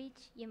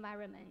opinion-rich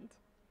environment.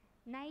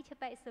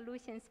 Nature-based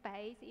solution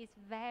space is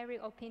very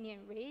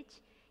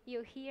opinion-rich.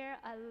 You hear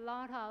a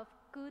lot of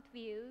good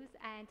views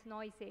and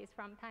noises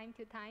from time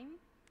to time.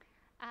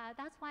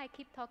 That's why I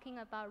keep talking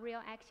about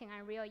real action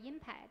and real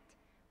impact.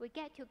 We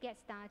get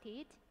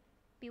started,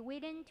 be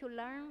willing to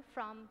learn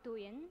from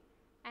doing,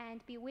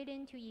 and be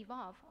willing to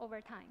evolve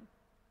over time.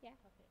 Yeah.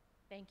 Okay.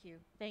 Thank you.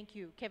 Thank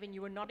you. Kevin,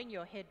 you were nodding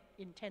your head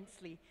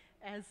intensely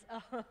as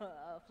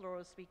Flora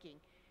was speaking.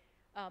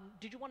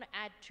 Did you want to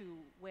add to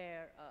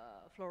where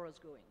Flora's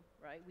going,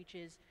 right? Which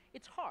is,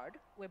 it's hard,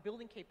 we're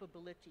building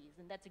capabilities,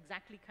 and that's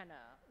exactly kind of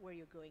where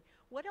you're going.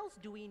 What else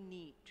do we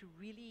need to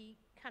really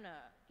kind of,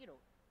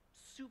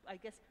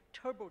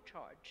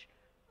 turbocharge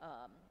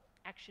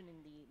action in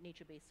the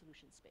nature-based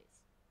solution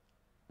space?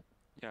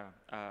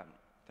 Yeah,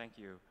 thank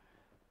you.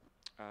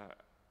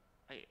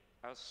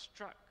 I was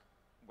struck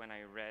when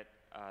I read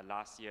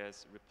last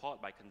year's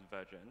report by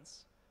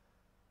Convergence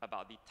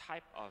about the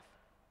type of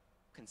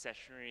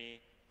concessionary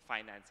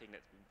financing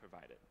that's being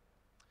provided.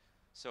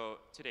 So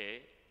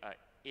today,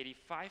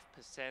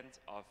 85%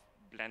 of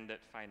blended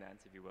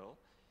finance, if you will,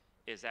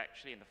 is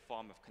actually in the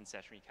form of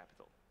concessionary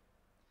capital.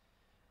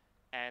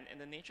 And in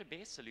the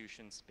nature-based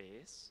solution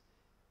space,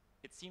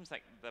 it seems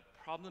like the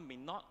problem may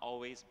not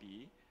always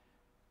be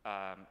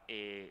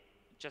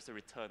just a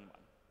return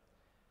one.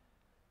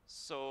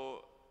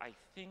 So I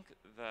think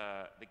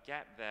the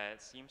gap there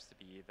seems to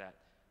be that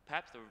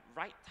perhaps the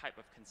right type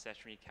of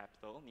concessionary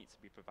capital needs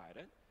to be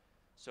provided.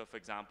 So for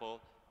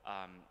example,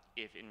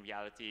 if in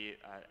reality,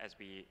 as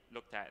we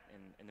looked at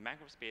in the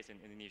mangrove space in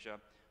Indonesia,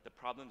 the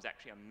problem is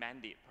actually a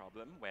mandate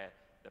problem where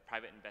the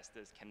private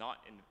investors cannot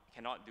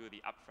do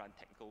the upfront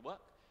technical work,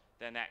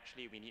 then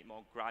actually we need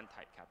more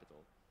grant-type capital.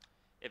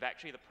 If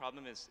actually the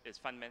problem is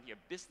fundamentally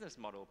a business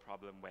model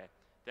problem where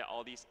there are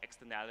all these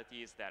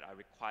externalities that are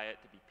required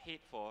to be paid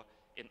for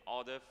in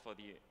order for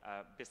the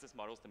business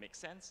models to make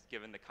sense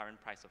given the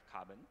current price of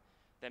carbon,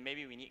 then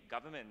maybe we need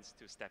governments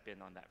to step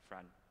in on that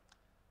front.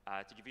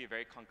 To give you a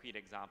very concrete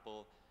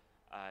example,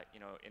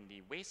 in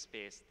the waste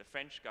space, the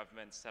French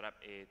government set up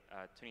a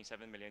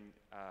 27 million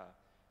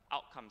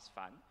outcomes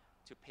fund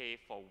to pay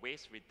for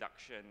waste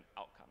reduction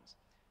outcomes.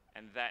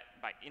 And that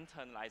by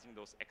internalizing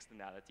those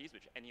externalities,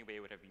 which anyway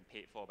would have been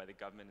paid for by the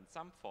government in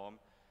some form,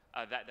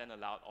 that then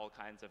allowed all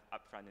kinds of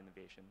upfront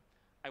innovation.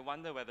 I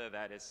wonder whether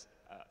that is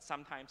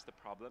sometimes the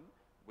problem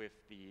with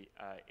the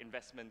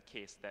investment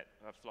case that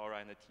Flora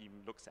and the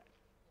team looks at.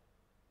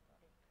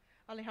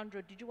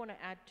 Alejandro, did you want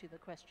to add to the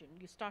question?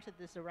 You started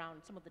this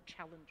around some of the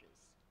challenges.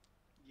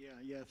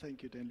 Yeah,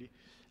 thank you, Diaan-Yi.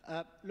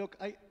 Look,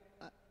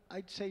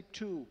 I'd say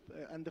two,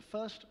 and the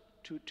first,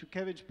 to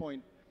Kevin's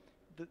point,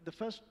 the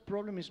first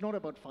problem is not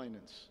about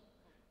finance,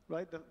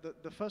 right?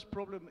 The first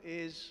problem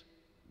is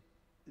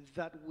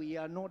that we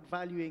are not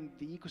valuing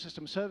the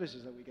ecosystem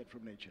services that we get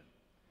from nature.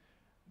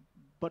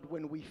 But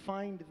when we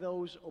find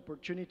those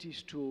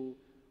opportunities to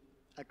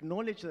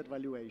acknowledge that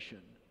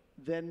valuation,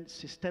 then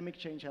systemic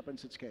change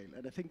happens at scale.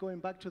 And I think going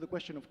back to the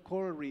question of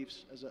coral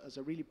reefs as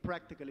a really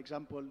practical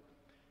example,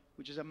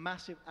 which is a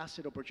massive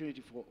asset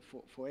opportunity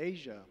for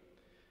Asia,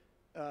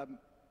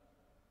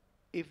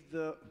 if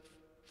the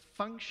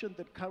function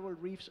that coral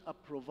reefs are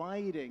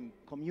providing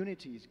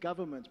communities,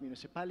 governments,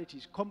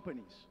 municipalities,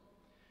 companies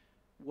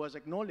was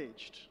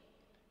acknowledged,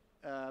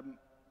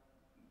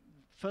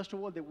 first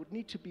of all, there would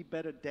need to be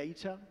better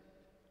data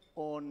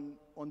on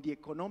the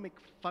economic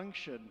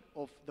function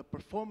of the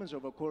performance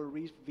of a coral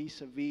reef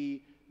vis-a-vis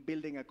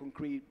building a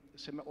concrete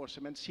or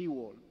cement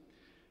seawall.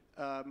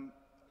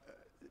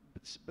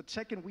 But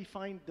second, we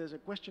find there's a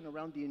question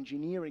around the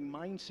engineering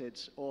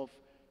mindsets of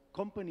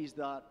companies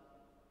that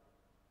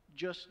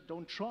just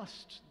don't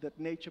trust that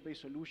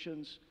nature-based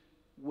solutions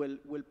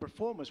will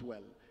perform as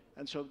well.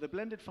 And so the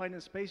blended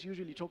finance space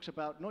usually talks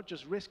about not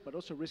just risk, but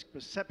also risk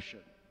perception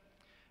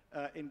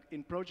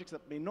in projects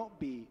that may not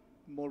be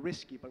more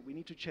risky, but we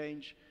need to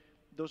change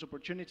those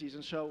opportunities.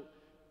 And so,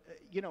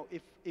 you know,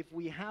 if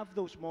we have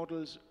those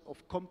models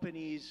of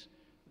companies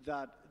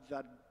that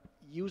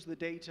use the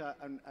data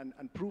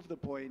and prove the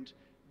point,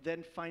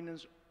 then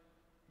finance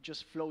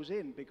just flows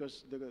in,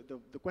 because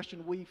the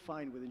question we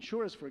find with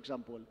insurers, for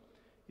example,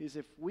 is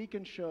if we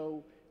can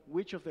show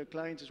which of their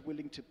clients is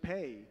willing to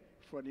pay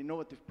for an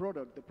innovative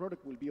product, the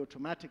product will be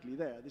automatically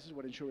there. This is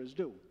what insurers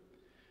do.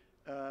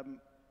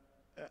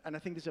 And I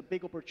think there's a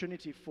big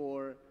opportunity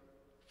for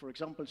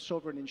example,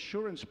 sovereign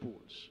insurance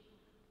pools,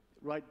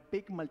 right?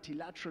 Big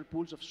multilateral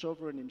pools of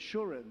sovereign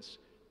insurance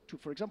to,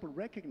 for example,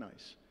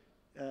 recognize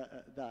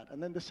that.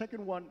 And then the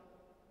second one,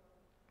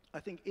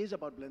 I think, is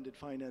about blended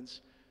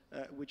finance,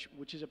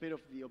 which is a bit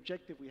of the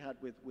objective we had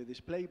with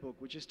this playbook,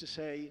 which is to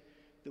say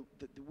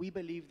that we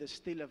believe there's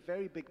still a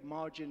very big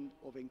margin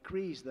of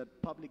increase that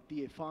public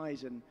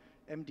DFIs and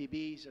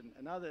MDBs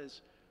and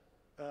others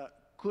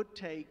could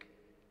take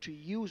to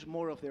use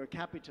more of their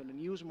capital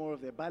and use more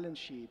of their balance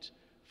sheet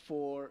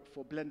for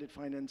blended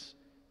finance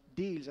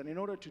deals. And in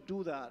order to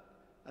do that,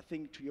 I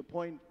think, to your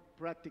point,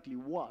 practically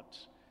what?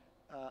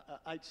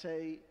 I'd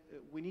say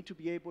we need to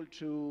be able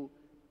to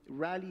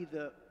rally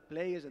the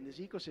players in this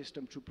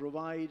ecosystem to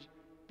provide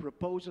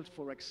proposals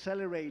for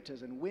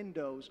accelerators and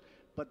windows,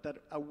 but that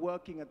are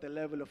working at the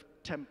level of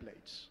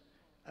templates.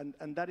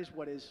 And that is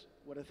what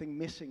I think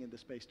missing in the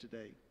space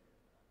today.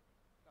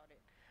 Got it.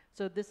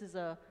 So this is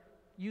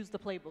use the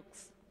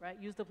playbooks, right?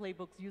 Use the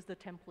playbooks, use the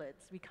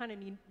templates. We kind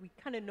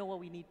of know what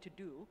we need to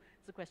do.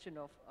 It's a question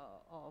of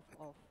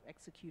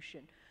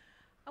execution.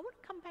 I want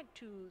to come back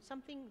to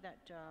something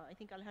that I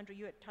think, Alejandro,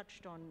 you had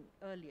touched on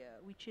earlier,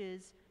 which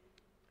is,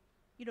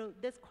 you know,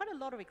 there's quite a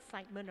lot of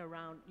excitement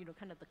around, you know,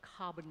 kind of the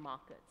carbon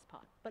markets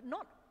part, but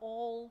not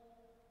all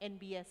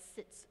NBS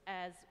sits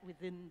as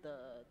within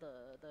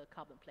the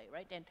carbon play,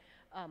 right? And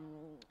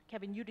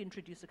Kevin, you'd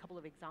introduced a couple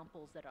of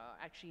examples that are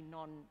actually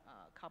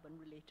non-carbon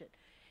related.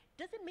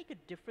 Does it make a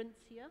difference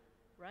here,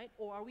 right?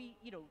 Or are we,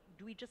 you know,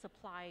 do we just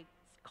apply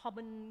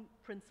common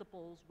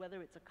principles,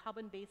 whether it's a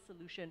carbon-based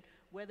solution,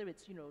 whether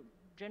it's, you know,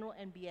 general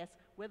NBS,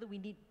 whether we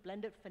need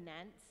blended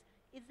finance?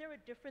 Is there a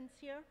difference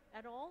here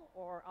at all,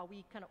 or are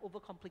we kind of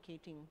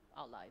overcomplicating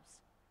our lives?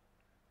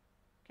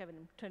 Kevin,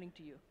 I'm turning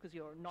to you, because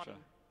you're nodding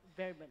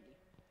vehemently.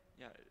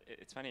 Yeah,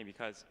 it's funny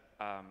because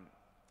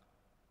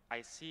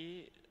I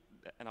see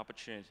an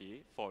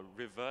opportunity for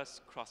reverse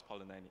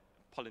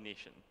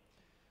cross-pollination.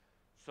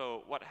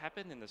 So what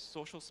happened in the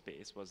social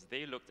space was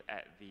they looked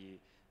at the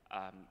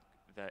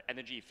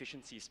energy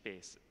efficiency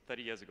space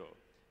 30 years ago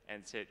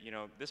and said, you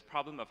know, this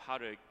problem of how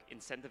to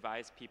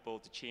incentivize people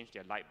to change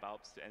their light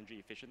bulbs to energy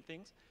efficient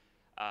things,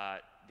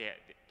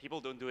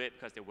 people don't do it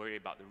because they're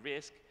worried about the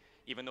risk,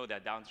 even though there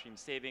are downstream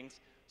savings.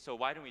 So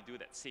why don't we do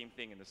that same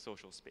thing in the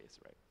social space,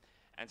 right?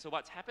 And so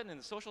what's happened in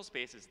the social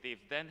space is they've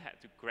then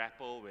had to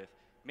grapple with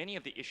many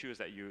of the issues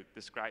that you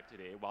described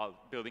today while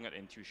building an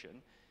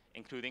intuition,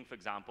 including, for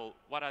example,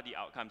 what are the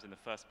outcomes in the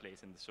first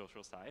place in the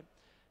social side,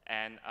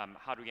 and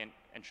how do we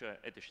ensure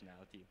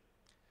additionality?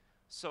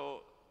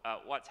 So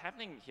what's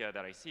happening here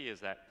that I see is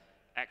that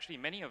actually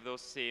many of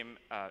those same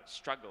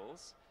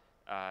struggles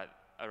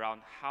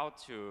around how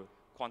to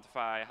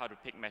quantify, how to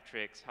pick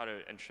metrics, how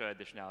to ensure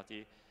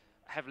additionality,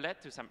 have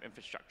led to some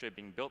infrastructure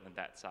being built on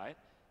that side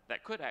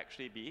that could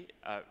actually be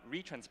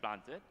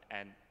retransplanted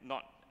and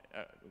not,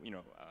 you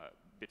know,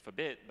 bit for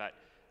bit, but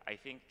I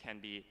think can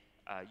be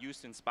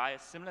used to inspire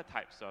similar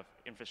types of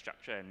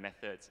infrastructure and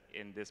methods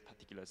in this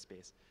particular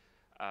space.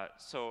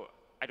 So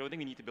I don't think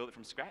we need to build it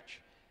from scratch,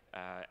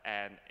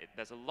 and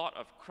there's a lot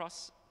of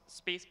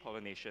cross-space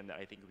pollination that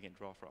I think we can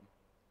draw from.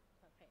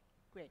 Okay,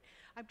 great.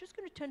 I'm just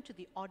going to turn to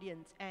the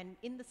audience, and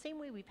in the same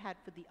way we've had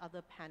for the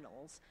other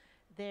panels,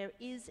 there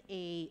is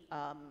a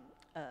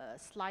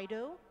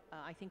Slido.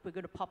 I think we're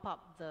going to pop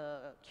up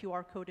the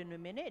QR code in a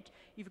minute.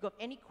 If you've got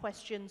any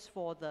questions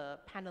for the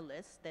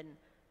panelists, then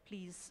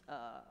please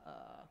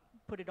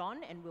put it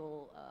on, and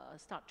we'll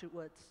start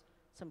towards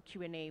some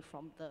Q&A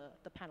from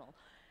the panel.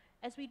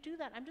 As we do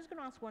that, I'm just going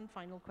to ask one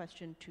final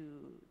question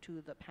to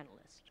the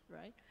panelists,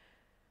 right?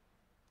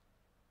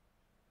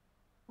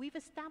 We've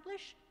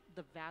established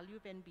the value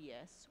of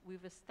NBS.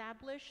 We've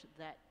established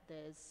that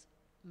there's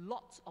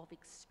lots of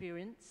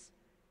experience.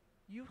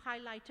 You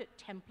highlighted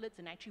templates,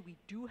 and actually we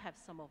do have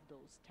some of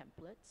those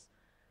templates.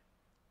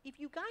 If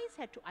you guys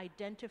had to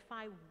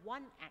identify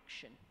one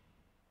action,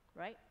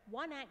 right?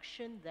 One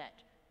action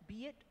that,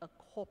 be it a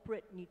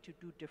corporate need to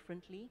do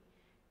differently,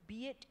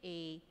 be it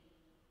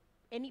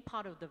any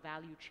part of the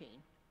value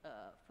chain,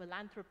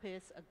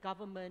 philanthropist, a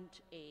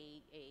government,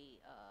 a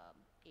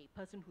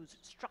person who's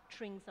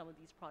structuring some of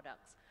these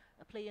products,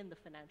 a player in the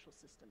financial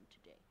system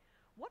today,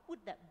 what would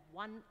that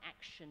one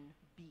action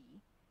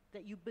be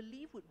that you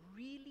believe would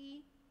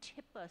really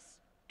tip us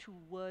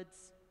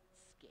towards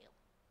scale?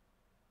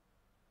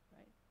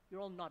 Right?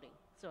 You're all nodding,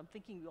 so I'm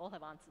thinking we all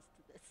have answers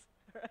to this,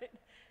 right?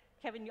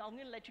 Kevin, I'm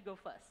going to let you go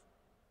first.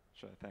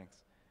 Sure, thanks.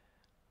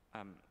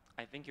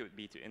 I think it would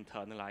be to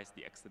internalize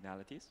the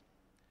externalities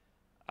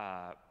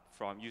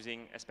from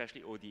using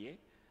especially ODA,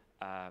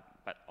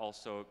 but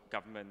also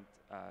government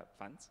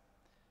funds.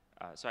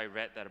 So I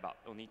read that about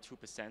only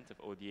 2%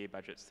 of ODA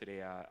budgets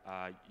today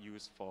are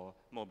used for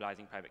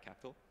mobilizing private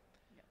capital.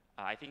 Yeah.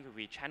 I think if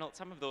we channeled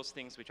some of those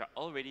things which are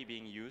already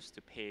being used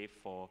to pay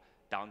for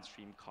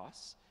downstream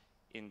costs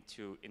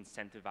into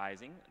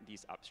incentivizing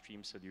these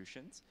upstream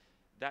solutions,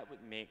 that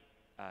would make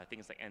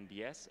things like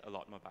NBS a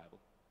lot more viable.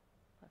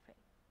 Perfect.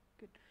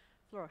 Good.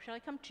 Flora, shall I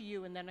come to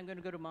you and then I'm going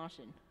to go to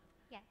Martin?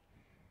 Yeah.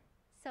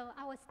 So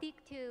I will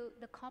stick to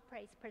the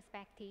corporate's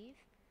perspective.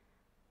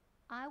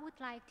 I would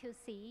like to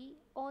see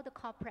all the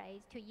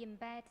corporates to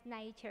embed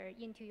nature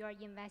into your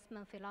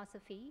investment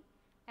philosophy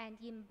and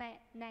embed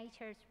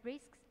nature's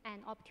risks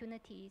and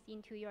opportunities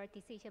into your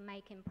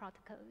decision-making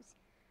protocols.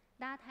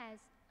 That has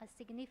a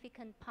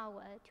significant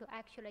power to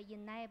actually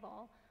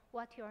enable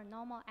what your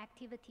normal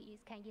activities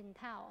can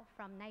entail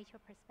from nature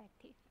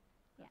perspective.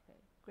 Yeah. Okay,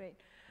 great.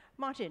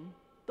 Martin,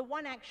 the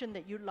one action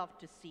that you'd love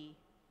to see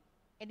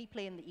any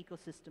play in the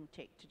ecosystem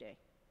take today?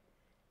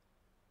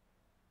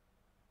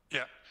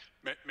 Yeah,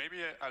 maybe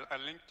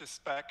I'll link this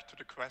back to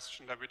the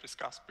question that we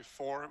discussed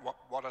before.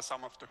 What are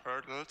some of the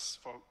hurdles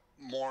for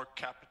more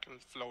capital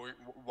flowing?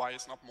 Why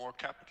is not more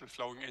capital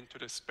flowing into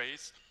this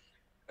space?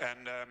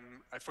 And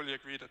I fully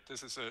agree that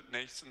this is a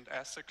nascent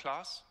asset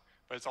class,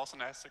 but it's also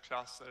an asset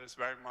class that is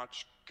very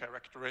much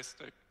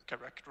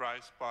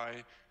characterized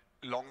by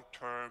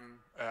long-term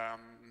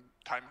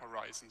time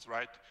horizons,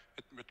 right?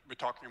 We're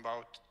talking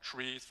about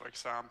trees, for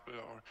example,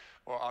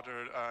 or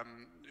other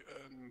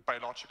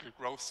biological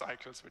growth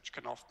cycles, which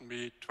can often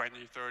be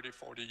 20, 30,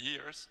 40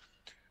 years.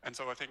 And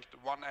so I think the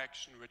one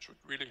action which would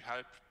really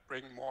help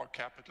bring more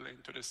capital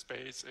into this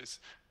space is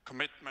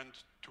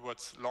commitment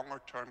towards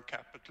longer-term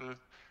capital,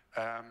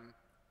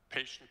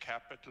 patient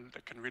capital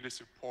that can really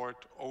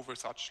support over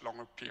such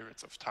longer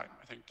periods of time.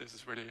 I think this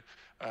is really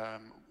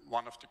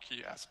one of the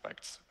key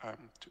aspects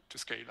to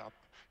scale up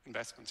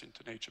investments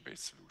into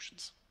nature-based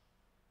solutions.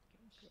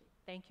 Okay,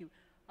 thank you.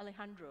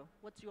 Alejandro,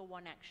 what's your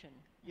one action?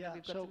 Yeah,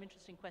 we've got some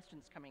interesting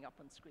questions coming up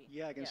on screen.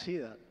 Yeah, I can see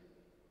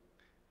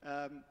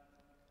that.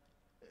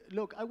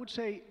 Look, I would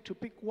say to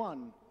pick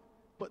one,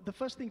 but the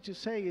first thing to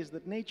say is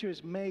that nature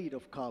is made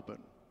of carbon.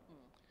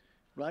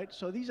 Right?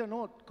 So these are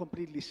not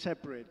completely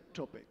separate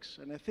topics.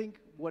 And I think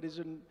what is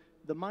in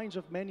the minds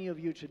of many of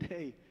you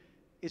today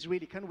is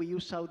really, can we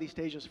use Southeast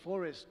Asia's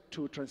forest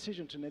to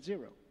transition to net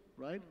zero,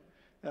 right?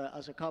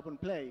 As a carbon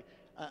play.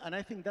 And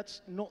I think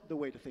that's not the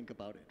way to think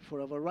about it for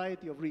a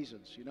variety of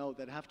reasons, you know,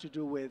 that have to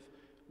do with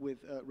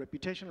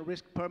reputational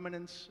risk,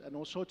 permanence, and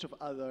all sorts of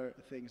other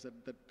things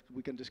that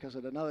we can discuss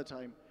at another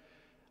time.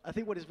 I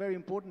think what is very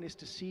important is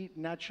to see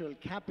natural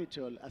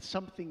capital as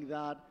something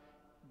that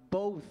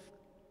both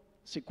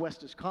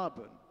sequesters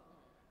carbon,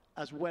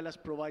 as well as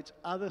provides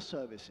other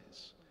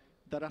services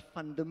that are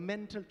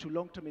fundamental to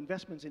long-term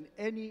investments in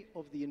any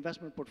of the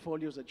investment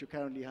portfolios that you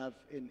currently have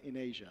in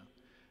Asia.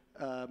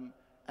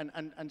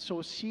 And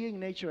so seeing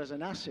nature as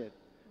an asset,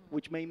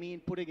 which may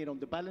mean putting it on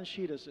the balance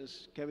sheet,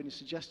 as Kevin is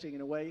suggesting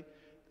in a way,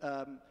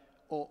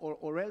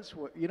 or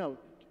elsewhere, you know,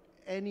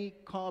 any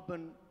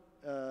carbon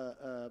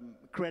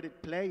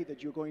credit play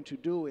that you're going to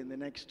do in the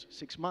next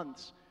 6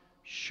 months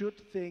should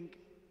think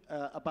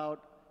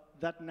about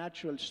that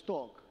natural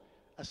stock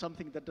as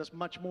something that does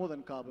much more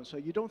than carbon. So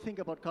you don't think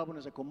about carbon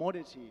as a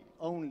commodity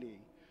only,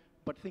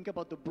 but think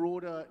about the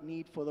broader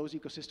need for those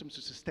ecosystems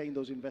to sustain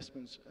those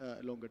investments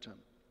longer term.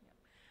 Yeah.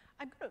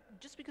 I'm going to,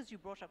 just because you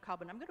brought up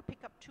carbon, I'm going to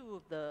pick up two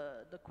of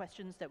the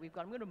questions that we've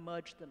got. I'm going to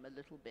merge them a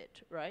little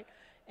bit, right?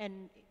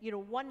 And you know,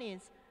 one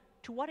is,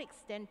 to what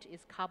extent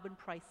is carbon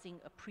pricing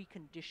a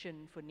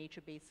precondition for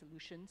nature-based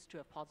solutions to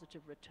have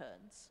positive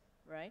returns,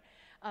 right?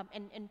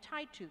 And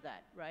tied to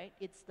that, right,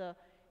 it's the,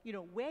 you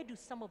know, where do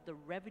some of the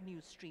revenue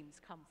streams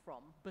come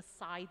from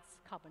besides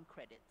carbon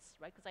credits,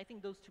 right? Because I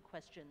think those two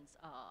questions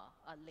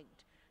are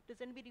linked. Does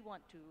anybody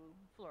want to,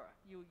 Flora,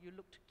 you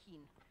looked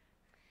keen.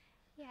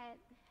 Yeah,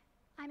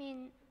 I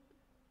mean,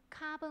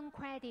 carbon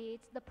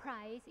credits, the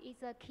price is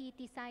a key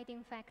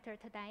deciding factor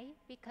today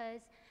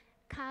because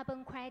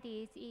carbon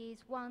credits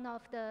is one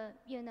of the,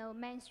 you know,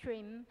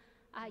 mainstream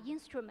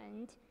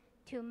instrument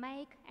to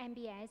make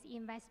MBS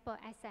investable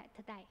asset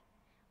today.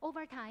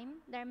 Over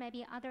time, there may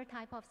be other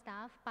type of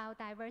stuff,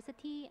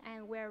 biodiversity,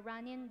 and we're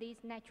running this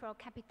natural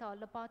capital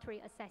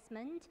laboratory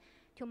assessment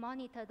to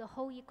monitor the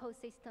whole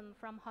ecosystem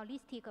from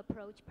holistic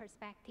approach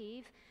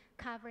perspective,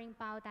 covering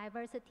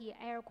biodiversity,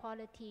 air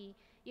quality,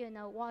 you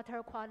know,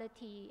 water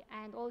quality,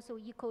 and also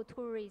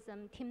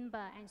ecotourism,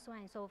 timber, and so on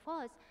and so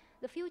forth.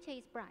 the future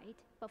is bright,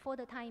 but for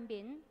the time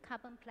being,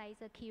 carbon plays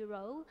a key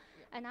role.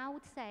 And I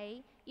would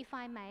say, if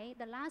I may,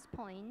 the last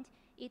point,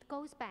 it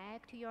goes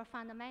back to your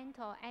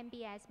fundamental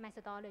MBS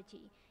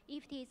methodology.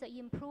 If it is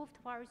improved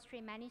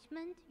forestry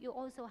management, you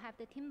also have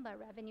the timber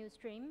revenue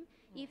stream.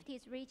 If it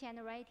is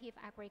regenerative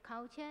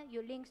agriculture,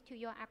 you link to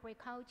your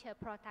agriculture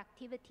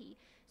productivity.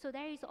 So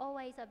there is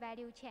always a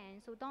value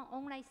chain. So don't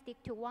only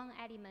stick to one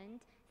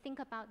element, think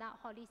about that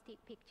holistic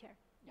picture.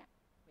 Yeah.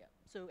 Yeah.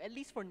 So at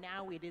least for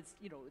now, it is,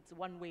 you know, it's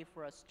one way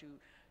for us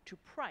to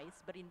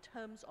price, but in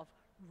terms of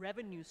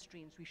revenue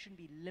streams, we shouldn't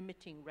be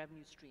limiting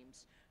revenue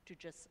streams to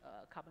just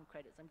carbon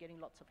credits. I'm getting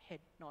lots of head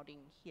nodding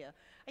here.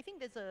 I think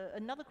there's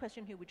another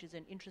question here, which is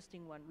an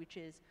interesting one, which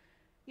is,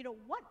 you know,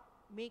 what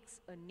makes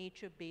a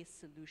nature-based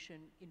solution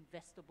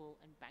investable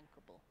and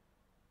bankable,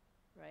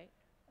 right?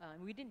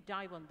 We didn't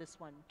dive on this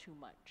one too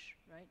much,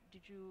 right?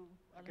 Did you,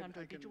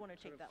 Alejandro, did you want to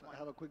take that one?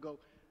 Have a quick go.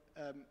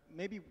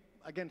 Maybe,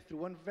 again, through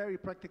one very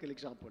practical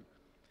example.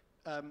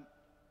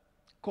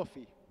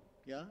 Coffee,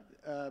 yeah?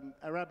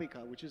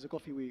 Arabica, which is the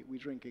coffee we're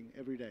drinking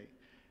every day.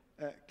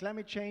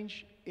 Climate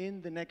change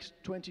in the next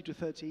 20 to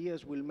 30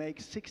 years will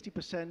make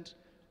 60%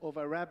 of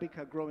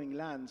Arabica growing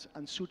lands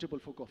unsuitable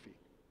for coffee.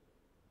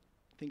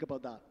 Think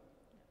about that.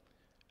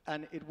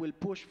 And it will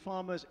push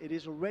farmers, it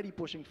is already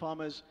pushing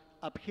farmers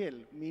uphill,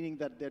 meaning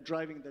that they're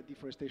driving the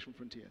deforestation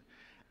frontier.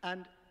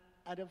 And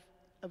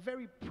a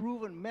very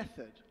proven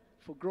method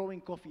for growing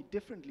coffee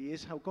differently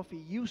is how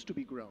coffee used to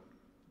be grown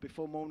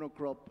before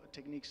monocrop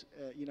techniques,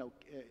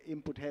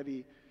 input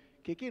heavy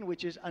kick in,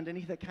 which is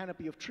underneath a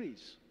canopy of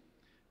trees.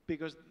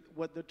 Because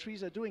what the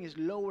trees are doing is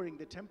lowering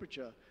the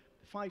temperature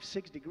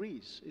 5-6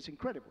 degrees. It's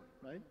incredible,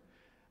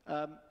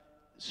 right?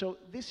 So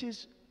this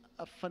is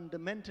a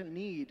fundamental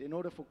need in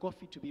order for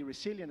coffee to be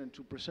resilient and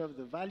to preserve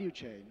the value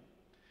chain.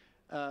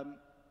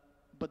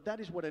 But that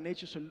is what a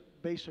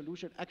nature-based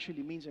solution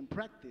actually means in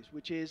practice,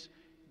 which is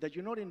that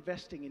you're not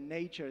investing in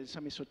nature in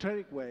some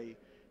esoteric way.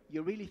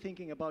 You're really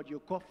thinking about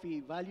your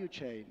coffee value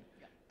chain,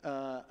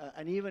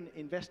 and even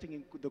investing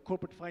in the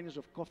corporate finance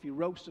of coffee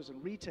roasters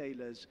and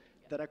retailers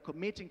that are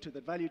committing to the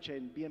value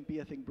chain.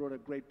 BNP, I think, brought a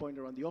great point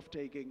around the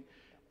off-taking.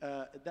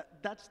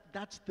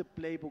 That's the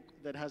playbook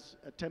that has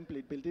a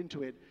template built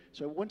into it.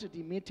 So I want to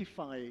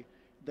demystify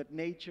that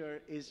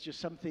nature is just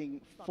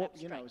something,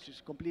 it's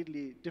just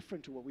completely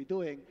different to what we're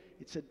doing.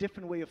 It's a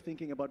different way of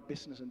thinking about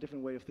business and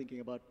different way of thinking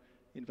about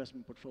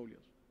investment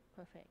portfolios.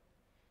 Perfect.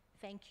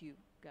 Thank you,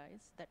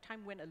 guys. That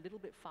time went a little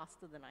bit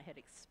faster than I had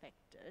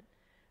expected.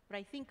 But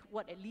I think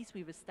what at least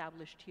we've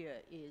established here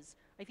is,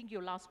 I think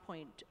your last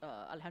point,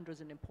 Alejandro, is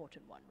an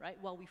important one, right?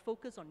 While we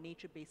focus on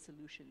nature-based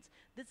solutions,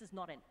 this is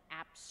not an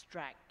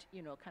abstract,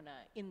 kind of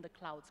in the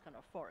clouds kind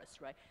of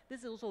forest, right?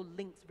 This also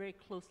links very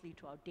closely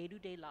to our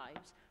day-to-day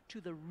lives,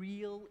 to the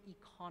real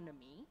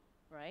economy,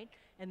 right?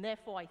 And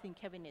therefore, I think,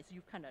 Kevin, as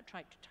you've kind of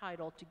tried to tie it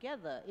all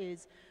together,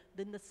 is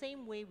in the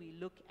same way we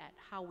look at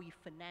how we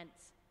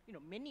finance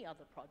many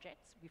other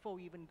projects, before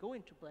we even go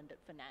into blended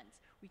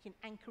finance, we can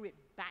anchor it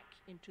back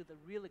into the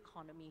real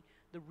economy,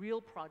 the real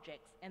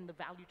projects, and the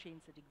value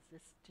chains that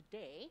exist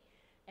today.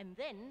 And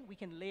then we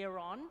can layer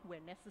on, where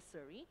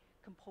necessary,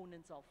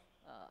 components of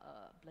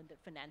blended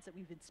finance that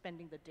we've been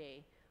spending the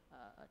day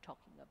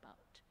talking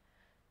about.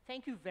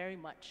 Thank you very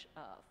much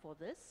for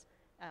this.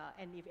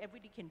 And if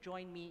everybody can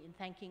join me in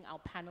thanking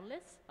our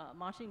panelists,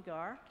 Martin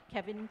Gar,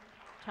 Kevin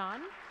Tan,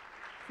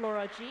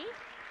 Flora G,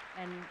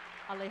 and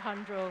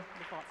Alejandro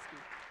Lefotsky.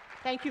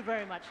 Thank you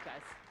very much,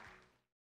 guys.